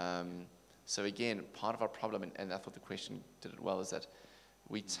 So again, part of our problem, and I thought the question did it well, is that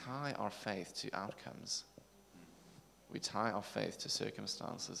we tie our faith to outcomes. We tie our faith to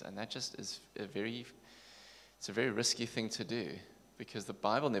circumstances, and that just is a very risky thing to do, because the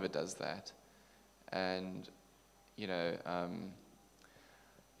Bible never does that. And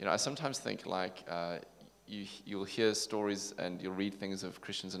I sometimes think you'll hear stories and you'll read things of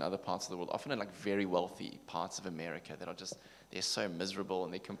Christians in other parts of the world, often in very wealthy parts of America, that are just, they're so miserable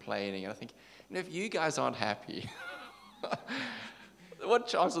and they're complaining. And I think, if you guys aren't happy, what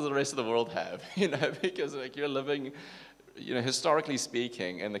chance does the rest of the world have? Because you're living, historically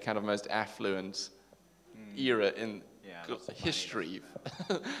speaking, in the kind of most affluent era in history,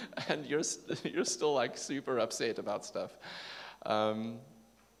 and you're still super upset about stuff.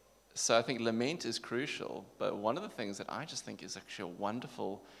 So I think lament is crucial, but one of the things that I just think is actually a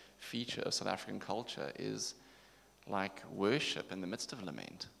wonderful feature of South African culture is worship in the midst of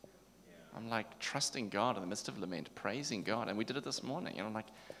lament. Yeah. I'm trusting God in the midst of lament, praising God, and we did it this morning, and I'm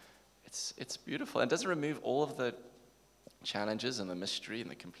it's beautiful. And it doesn't remove all of the challenges and the mystery and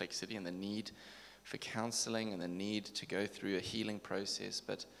the complexity and the need for counseling and the need to go through a healing process,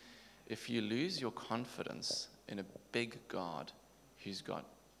 but if you lose your confidence in a big God who's got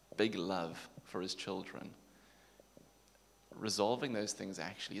big love for His children, resolving those things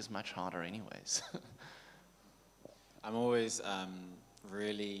actually is much harder anyways. I'm always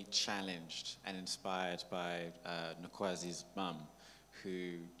really challenged and inspired by Nkwazi's mum,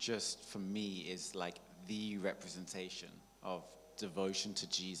 who just, for me, is the representation of devotion to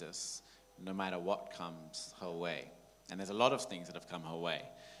Jesus, no matter what comes her way. And there's a lot of things that have come her way.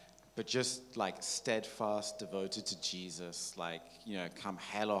 But just steadfast, devoted to Jesus, come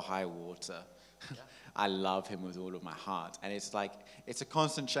hell or high water. Yeah. I love Him with all of my heart. And it's a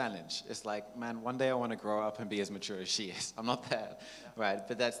constant challenge. It's man, one day I want to grow up and be as mature as she is. I'm not there, right?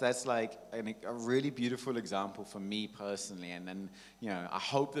 But that's a really beautiful example for me personally. And then, I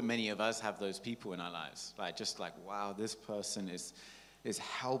hope that many of us have those people in our lives. Wow, this person is is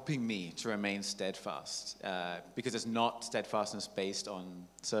helping me to remain steadfast, because it's not steadfastness based on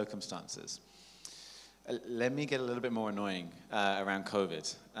circumstances. Let me get a little bit more annoying around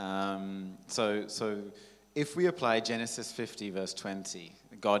COVID. So if we apply Genesis 50 verse 20,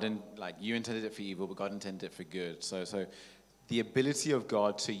 you intended it for evil, but God intended it for good. So the ability of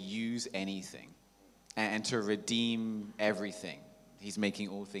God to use anything and to redeem everything, he's making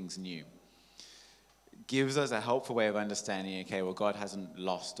all things new, gives us a helpful way of understanding, okay, well, God hasn't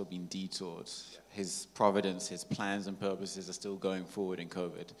lost or been detoured. His providence, his plans and purposes are still going forward in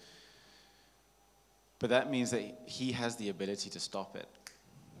COVID. But that means that he has the ability to stop it.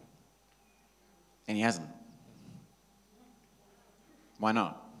 And he hasn't. Why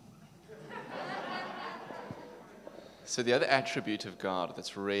not? So the other attribute of God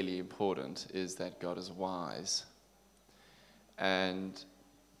that's really important is that God is wise. And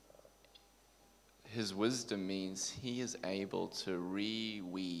his wisdom means he is able to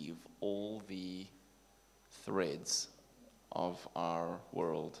reweave all the threads of our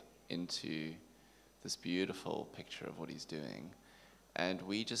world into this beautiful picture of what he's doing. And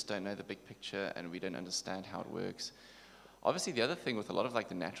we just don't know the big picture, and we don't understand how it works. Obviously, the other thing with a lot of like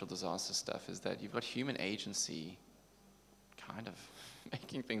the natural disaster stuff is that you've got human agency kind of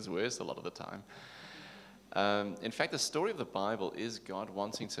making things worse a lot of the time. In fact, the story of the Bible is God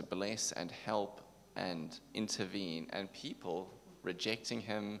wanting to bless and help and intervene, and people rejecting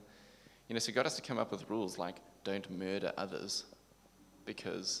him. So God has to come up with rules like don't murder others,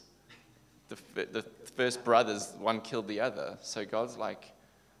 because the first brothers, one killed the other. So God's like,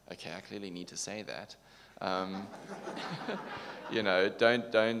 okay, I clearly need to say that. Don't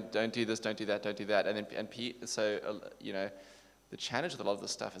do this, don't do that, don't do that. The challenge with a lot of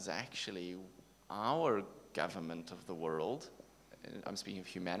this stuff is actually our government of the world. I'm speaking of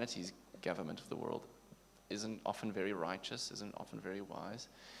humanity's government of the world, isn't often very righteous, isn't often very wise.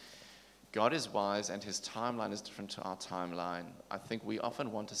 God is wise, and his timeline is different to our timeline. I think we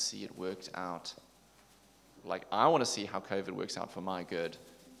often want to see it worked out. Like, I want to see how COVID works out for my good,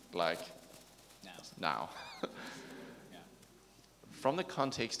 like, now. Yeah. From the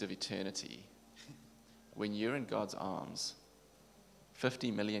context of eternity, when you're in God's arms,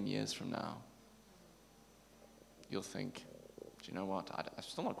 50 million years from now, you'll think, do you know what? I'm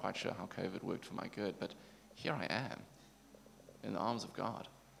still not quite sure how COVID worked for my good, but here I am, in the arms of God.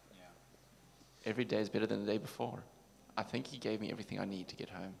 Yeah. Every day is better than the day before. I think he gave me everything I need to get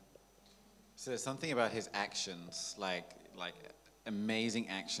home. So there's something about his actions, like amazing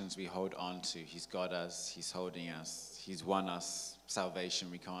actions we hold on to. He's got us, he's holding us, he's won us salvation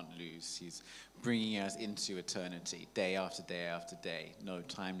we can't lose. He's bringing us into eternity, day after day after day, no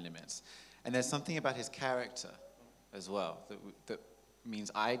time limits. And there's something about his character as well that means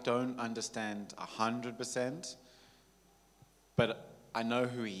I don't understand 100%, but I know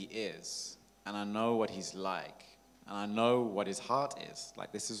who he is, and I know what he's like, and I know what his heart is.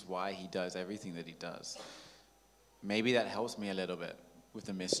 Like, this is why he does everything that he does. Maybe that helps me a little bit with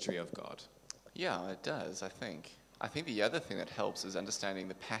the mystery of God. Yeah, it does, I think. I think the other thing that helps is understanding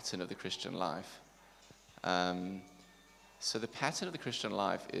the pattern of the Christian life. So the pattern of the Christian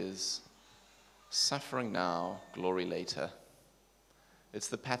life is suffering now, glory later. It's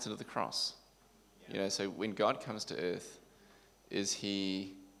the pattern of the cross. So when God comes to earth, is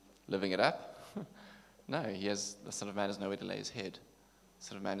he living it up? No, the Son of Man has nowhere to lay his head. The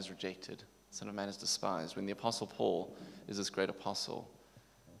Son of Man is rejected. The Son of Man is despised. When the Apostle Paul is this great apostle,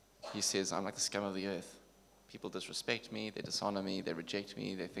 he says, I'm like the scum of the earth. People disrespect me, they dishonor me, they reject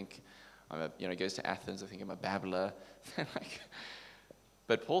me, they think he goes to Athens, they think I'm a babbler.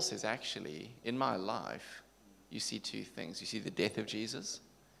 But Paul says, actually, in my life, you see two things. You see the death of Jesus,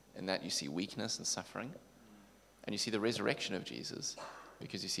 in that you see weakness and suffering. And you see the resurrection of Jesus,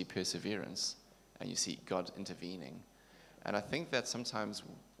 because you see perseverance, and you see God intervening. And I think that sometimes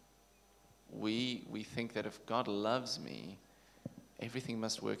we think that if God loves me, everything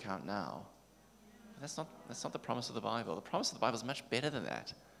must work out now. That's not the promise of the Bible. The promise of the Bible is much better than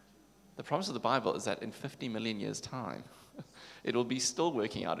that. The promise of the Bible is that in 50 million years' time, it will be still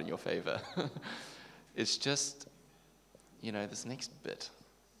working out in your favor. It's just, this next bit,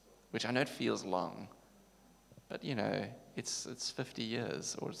 which I know it feels long, but, it's 50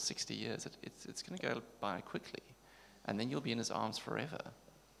 years or 60 years. It's going to go by quickly, and then you'll be in his arms forever.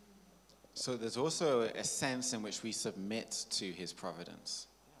 So there's also a sense in which we submit to his providence.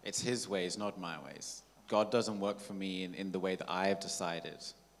 It's his ways, not my ways. God doesn't work for me in the way that I have decided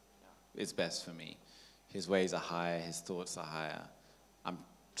is best for me. His ways are higher, his thoughts are higher. I'm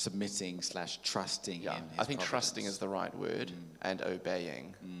submitting/trusting in his I think providence. Trusting is the right word, and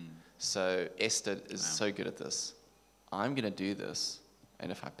obeying. So Esther is so good at this. I'm going to do this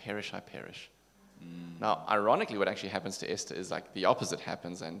and if I perish, I perish. Now, ironically, what actually happens to Esther is like the opposite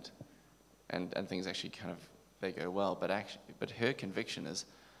happens, and things actually kind of, they go well. But her conviction is,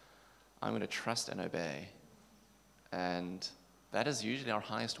 I'm going to trust and obey. And that is usually our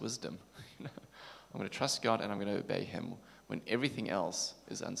highest wisdom. I'm going to trust God and I'm going to obey him when everything else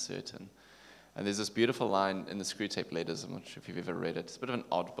is uncertain. And there's this beautiful line in the Screwtape Letters. I'm not sure if you've ever read it. It's a bit of an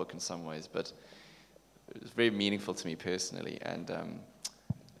odd book in some ways, but it's very meaningful to me personally. And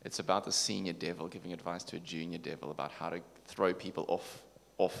it's about the senior devil giving advice to a junior devil about how to throw people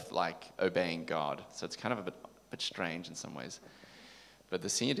off like obeying God. So it's kind of a bit strange in some ways. But the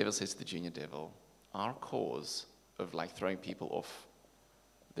senior devil says to the junior devil, our cause of like throwing people off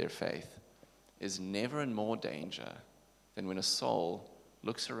their faith is never in more danger than when a soul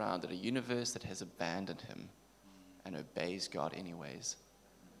looks around at a universe that has abandoned him and obeys God anyways.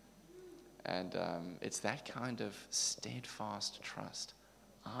 And it's that kind of steadfast trust.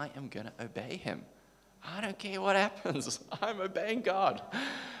 I am going to obey him. I don't care what happens. I'm obeying God.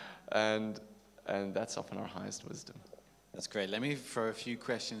 And that's often our highest wisdom. That's great. Let me throw a few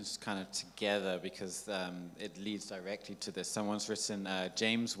questions kind of together because it leads directly to this. Someone's written,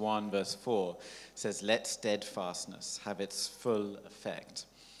 James 1 verse 4 says, let steadfastness have its full effect.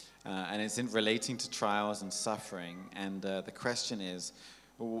 And it's in relating to trials and suffering. And the question is,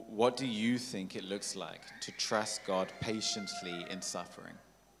 what do you think it looks like to trust God patiently in suffering?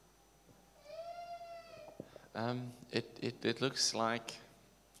 It looks like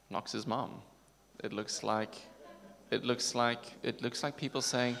Knox's mom. It looks like people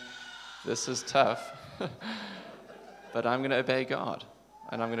saying, this is tough, but I'm going to obey God,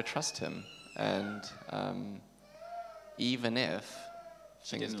 and I'm going to trust him. And even if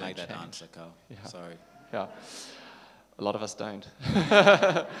things didn't don't like that change. answer, Carl. Yeah. Sorry. Yeah, a lot of us don't.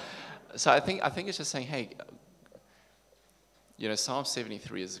 So I think it's just saying, hey, Psalm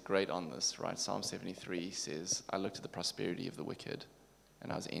 73 is great on this, right? Psalm 73 says, I looked at the prosperity of the wicked,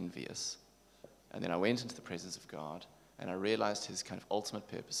 and I was envious. And then I went into the presence of God, and I realized his kind of ultimate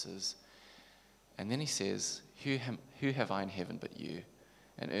purposes. And then he says, who have I in heaven but you?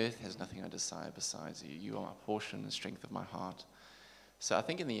 And earth has nothing I desire besides you. You are my portion and the strength of my heart. So I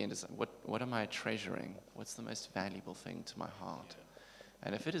think in the end, it's what am I treasuring? What's the most valuable thing to my heart?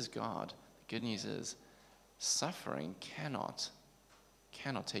 And if it is God, the good news is suffering cannot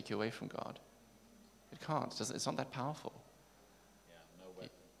take you away from God. It can't. It's not that powerful.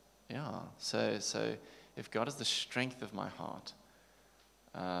 Yeah, so if God is the strength of my heart,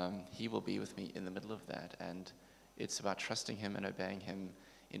 he will be with me in the middle of that. And it's about trusting him and obeying him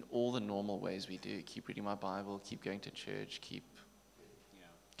in all the normal ways we do. Keep reading my Bible, keep going to church, keep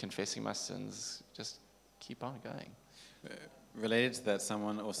confessing my sins, just keep on going. Related to that,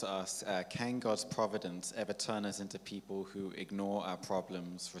 someone also asked, can God's providence ever turn us into people who ignore our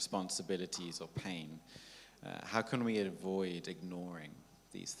problems, responsibilities, or pain? How can we avoid ignoring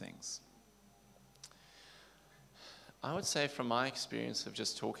these things? I would say from my experience of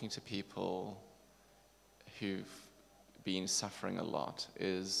just talking to people who've been suffering a lot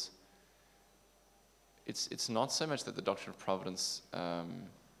is it's not so much that the doctrine of providence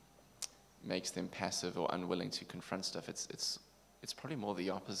makes them passive or unwilling to confront stuff. It's probably more the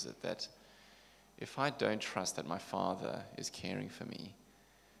opposite, that if I don't trust that my Father is caring for me,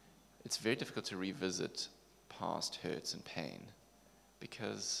 it's very difficult to revisit past hurts and pain.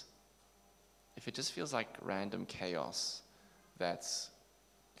 Because if it just feels like random chaos that's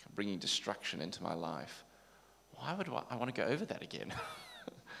bringing destruction into my life, why would I want to go over that again?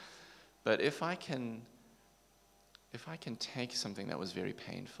 But if I can take something that was very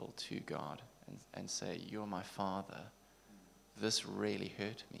painful to God and say, you're my Father, this really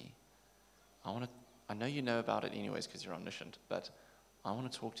hurt me. I know you know about it anyways because you're omniscient, but I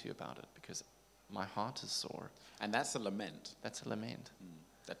want to talk to you about it because my heart is sore. And that's a lament. That's a lament.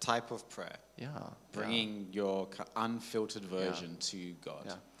 A type of prayer. Yeah. Bringing your unfiltered version to God.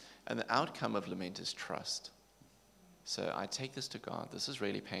 Yeah. And the outcome of lament is trust. So I take this to God. This is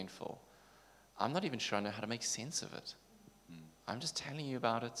really painful. I'm not even sure I know how to make sense of it. I'm just telling you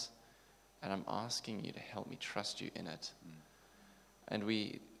about it, and I'm asking you to help me trust you in it. And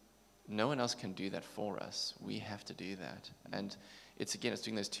no one else can do that for us. We have to do that. And it's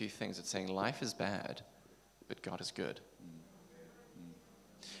doing those two things. It's saying life is bad, but God is good.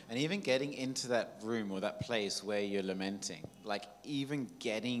 And even getting into that room or that place where you're lamenting, like even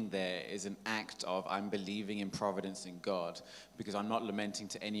getting there is an act of I'm believing in providence in God, because I'm not lamenting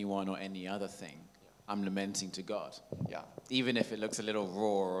to anyone or any other thing. I'm lamenting to God. Yeah. Even if it looks a little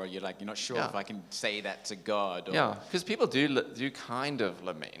raw, or you're not sure Yeah. if I can say that to God. Or, Yeah, because people do kind of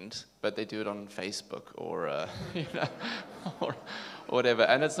lament, but they do it on Facebook or you know, or whatever,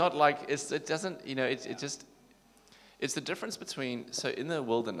 and it's not like it doesn't, you know, it just, it's the difference between, so in the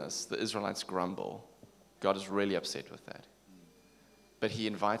wilderness the Israelites grumble, God is really upset with that, but He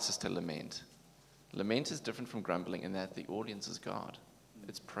invites us to lament. Lament is different from grumbling in that the audience is God,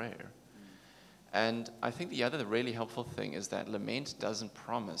 it's prayer. And I think the other really helpful thing is that lament doesn't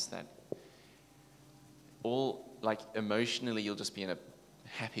promise that all, like, emotionally you'll just be in a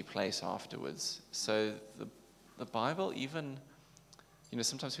happy place afterwards. So the Bible, even, you know,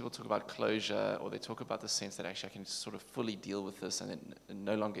 sometimes people talk about closure, or they talk about the sense that actually I can sort of fully deal with this and it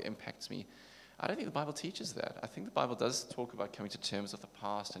no longer impacts me. I don't think the Bible teaches that. I think the Bible does talk about coming to terms with the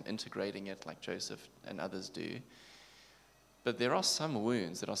past and integrating it like Joseph and others do. But there are some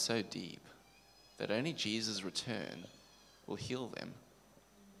wounds that are so deep that only Jesus' return will heal them.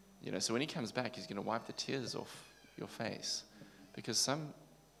 You know, so when He comes back, He's going to wipe the tears off your face, because some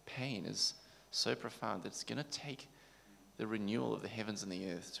pain is so profound that it's going to take the renewal of the heavens and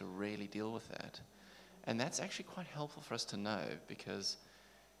the earth to really deal with that. And that's actually quite helpful for us to know, because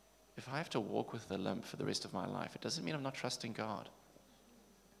if I have to walk with a limp for the rest of my life, it doesn't mean I'm not trusting God.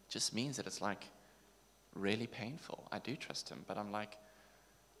 It just means that it's like really painful. I do trust Him, but I'm like,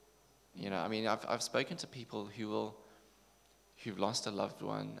 you know, I mean, I've spoken to people who've lost a loved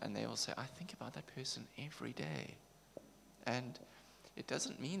one, and they all say, I think about that person every day. And it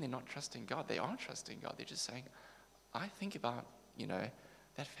doesn't mean they're not trusting God. They are trusting God. They're just saying, I think about, you know,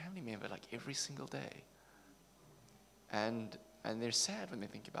 that family member like every single day. And they're sad when they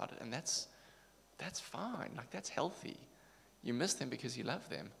think about it, and that's fine. Like, that's healthy. You miss them because you love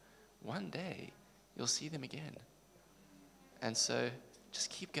them. One day, you'll see them again. And so, just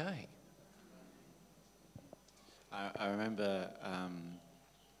keep going. I remember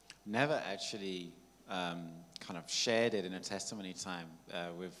never actually kind of shared it in a testimony time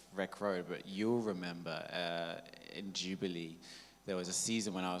with Rec Road, but you'll remember in Jubilee, there was a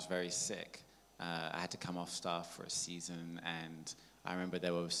season when I was very sick. I had to come off staff for a season, and I remember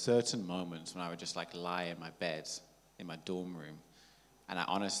there were certain moments when I would just like lie in my bed in my dorm room, and I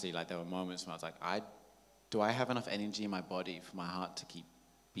honestly, like, there were moments when I was like, do I have enough energy in my body for my heart to keep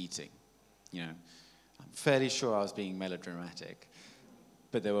beating? You know, I'm fairly sure I was being melodramatic,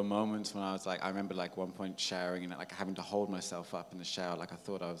 but there were moments when I was like, I remember like one point showering and like having to hold myself up in the shower, like I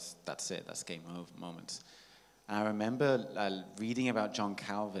thought that's it, that's game over moments. And I remember reading about John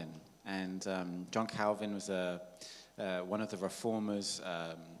Calvin, and John Calvin was one of the reformers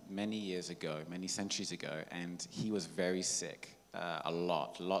many years ago, many centuries ago, and he was very sick,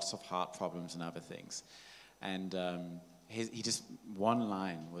 lots of heart problems and other things. And he just, one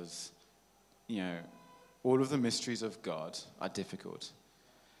line was, you know, all of the mysteries of God are difficult,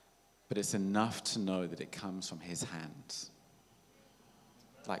 but it's enough to know that it comes from His hands.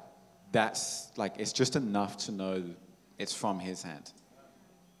 Like, that's, like, it's just enough to know it's from His hand.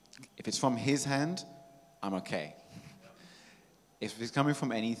 If it's from His hand, I'm okay. If it's coming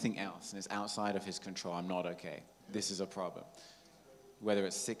from anything else and it's outside of His control, I'm not okay. This is a problem. Whether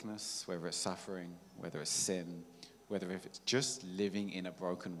it's sickness, whether it's suffering, whether it's sin, whether if it's just living in a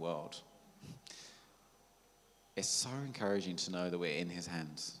broken world. It's so encouraging to know that we're in His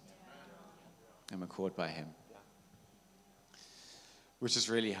hands and we're called by Him, which is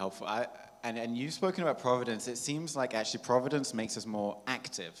really helpful. And you've spoken about providence. It seems like actually providence makes us more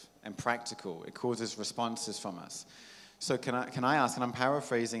active and practical. It causes responses from us. So can I ask, and I'm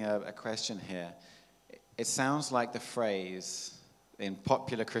paraphrasing a question here. It sounds like the phrase in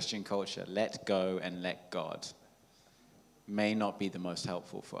popular Christian culture, let go and let God, may not be the most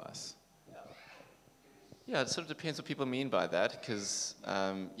helpful for us. Yeah, it sort of depends what people mean by that, because,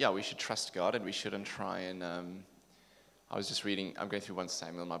 we should trust God, and we shouldn't try and, I was just reading, I'm going through 1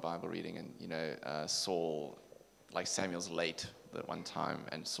 Samuel in my Bible reading, and, you know, Saul, like, Samuel's late that one time,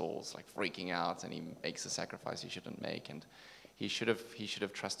 and Saul's, like, freaking out, and he makes a sacrifice he shouldn't make, and he should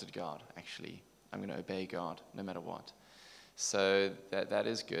have trusted God, actually. I'm going to obey God, no matter what. So that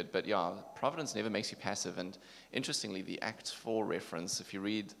is good, but yeah, providence never makes you passive, and interestingly, the Acts 4 reference, if you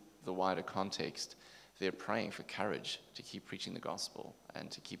read the wider context, they're praying for courage to keep preaching the gospel and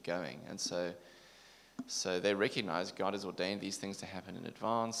to keep going. And so they recognize God has ordained these things to happen in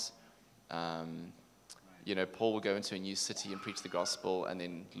advance. You know, Paul will go into a new city and preach the gospel, and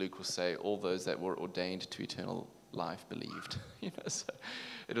then Luke will say, all those that were ordained to eternal life believed. You know, so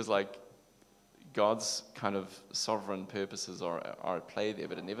it was like God's kind of sovereign purposes are at play there,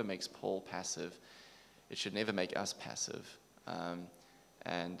 but it never makes Paul passive. It should never make us passive.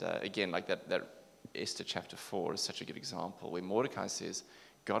 Again, like that Esther chapter 4 is such a good example where Mordecai says,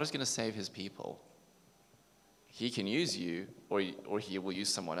 God is going to save his people. He can use you, or he will use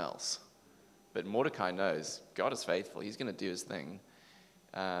someone else. But Mordecai knows God is faithful. He's going to do his thing.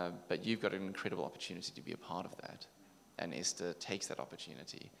 But you've got an incredible opportunity to be a part of that. And Esther takes that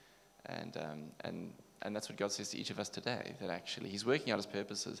opportunity. And that's what God says to each of us today, that actually he's working out his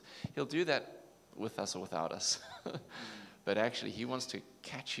purposes. He'll do that with us or without us. But actually, he wants to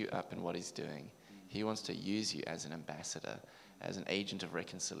catch you up in what he's doing. He wants to use you as an ambassador, as an agent of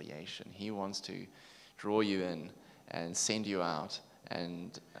reconciliation. He wants to draw you in and send you out,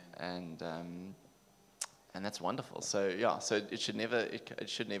 and that's wonderful. So it should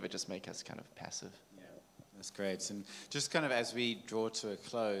never just make us kind of passive. Yeah, that's great. And just kind of as we draw to a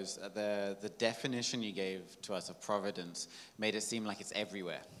close, the definition you gave to us of providence made it seem like it's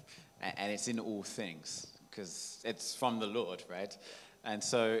everywhere, and it's in all things, because it's from the Lord, right? And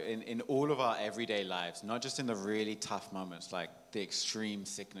so in all of our everyday lives, not just in the really tough moments like the extreme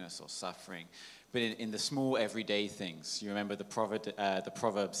sickness or suffering, but in the small everyday things. You remember the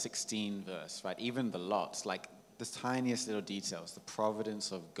Proverbs 16 verse, right? Even the lots, like the tiniest little details, the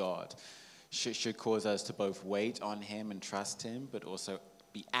providence of God should cause us to both wait on him and trust him, but also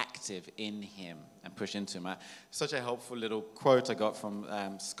be active in him and push into him. Such a helpful little quote I got from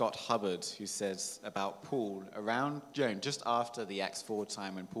Scott Hubbard, who says about Paul, around just after the Acts 4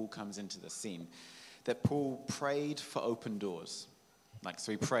 time when Paul comes into the scene, that Paul prayed for open doors.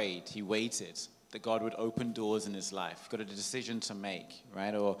 So he prayed, he waited, that God would open doors in his life. Got a decision to make,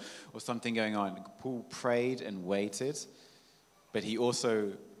 right? Or something going on. Paul prayed and waited, but he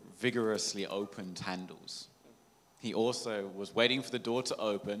also vigorously opened handles. He also was waiting for the door to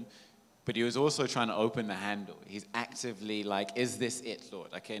open, but he was also trying to open the handle. He's actively like, is this it, Lord?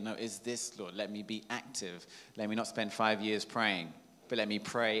 Okay, no, is this, Lord? Let me be active. Let me not spend 5 years praying, but let me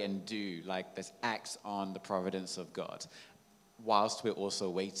pray and do. Let's act on the providence of God, whilst we're also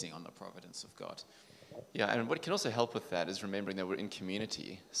waiting on the providence of God. Yeah, and what can also help with that is remembering that we're in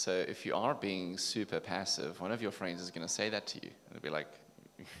community. So if you are being super passive, one of your friends is going to say that to you. And they'll be like,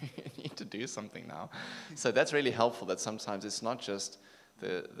 you need to do something now. So that's really helpful, that sometimes it's not just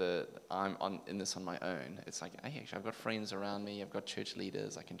I'm in this on my own. It's like, hey, actually, I've got friends around me. I've got church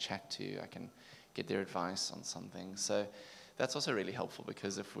leaders I can chat to. I can get their advice on something. So that's also really helpful,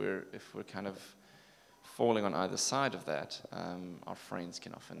 because if we're kind of falling on either side of that, our friends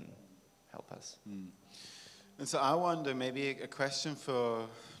can often help us. And so I wonder, maybe a question for,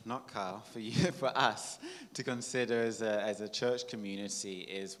 not Kyle, for you, for us to consider as a church community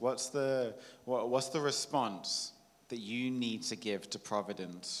is, what's the response that you need to give to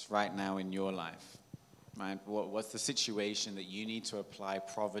providence right now in your life? Right? What's the situation that you need to apply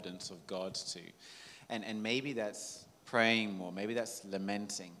providence of God to? And maybe that's praying more, maybe that's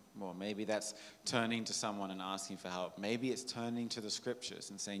lamenting more, maybe that's turning to someone and asking for help, maybe it's turning to the scriptures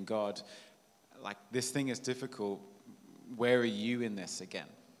and saying, God, this thing is difficult, where are you in this again?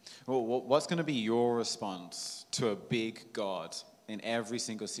 Well, what's going to be your response to a big God in every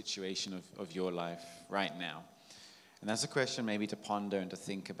single situation of your life right now? And that's a question maybe to ponder and to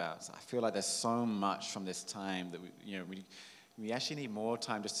think about. I feel like there's so much from this time that we actually need more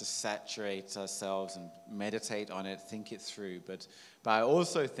time just to saturate ourselves and meditate on it, think it through. But I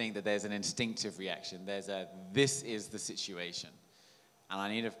also think that there's an instinctive reaction. This is the situation, and I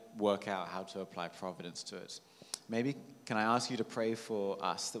need to work out how to apply providence to it. Maybe can I ask you to pray for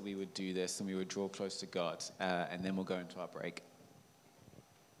us that we would do this and we would draw close to God, and then we'll go into our break.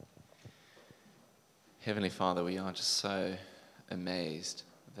 Heavenly Father, we are just so amazed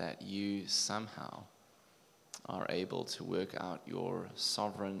that you somehow are able to work out your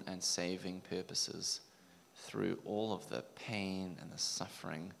sovereign and saving purposes through all of the pain and the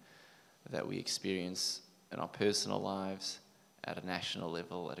suffering that we experience in our personal lives, at a national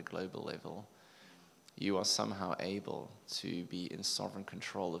level, at a global level. You are somehow able to be in sovereign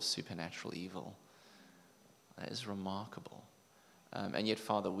control of supernatural evil. That is remarkable. And yet,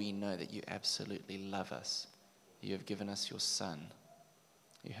 Father, we know that you absolutely love us. You have given us your Son.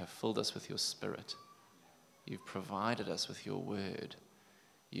 You have filled us with your Spirit. You've provided us with your word.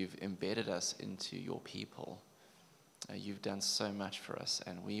 You've embedded us into your people. You've done so much for us,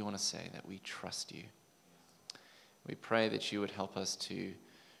 and we want to say that we trust you. We pray that you would help us to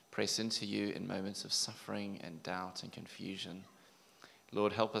press into you in moments of suffering and doubt and confusion.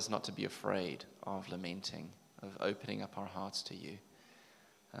 Lord, help us not to be afraid of lamenting, of opening up our hearts to you.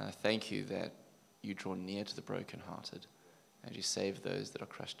 Thank you that you draw near to the brokenhearted and you save those that are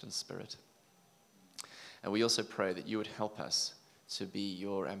crushed in spirit. And we also pray that you would help us to be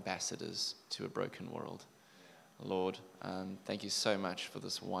your ambassadors to a broken world. Lord, thank you so much for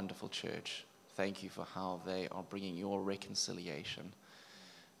this wonderful church, Thank you for how they are bringing your reconciliation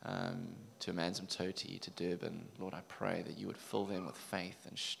to Amanzimtoti, to Durban. Lord, I pray that you would fill them with faith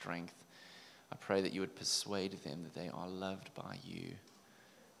and strength. I pray that you would persuade them that they are loved by you.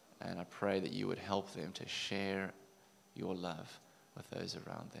 And I pray that you would help them to share your love with those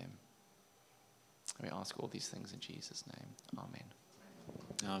around them. And we ask all these things in Jesus' name. Amen.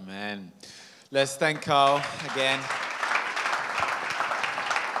 Amen. Let's thank Carl again.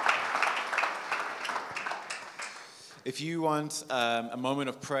 If you want a moment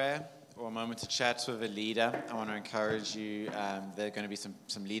of prayer or a moment to chat with a leader, I want to encourage you. There are going to be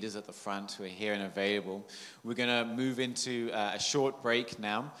some leaders at the front who are here and available. We're going to move into a short break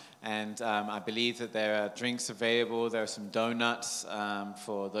now, and I believe that there are drinks available. There are some donuts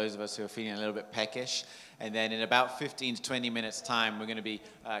for those of us who are feeling a little bit peckish. And then in about 15 to 20 minutes' time, we're going to be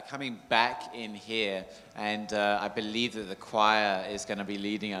coming back in here, and I believe that the choir is going to be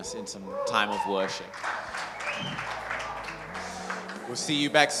leading us in some time of worship. We'll see you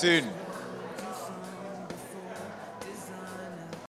back soon.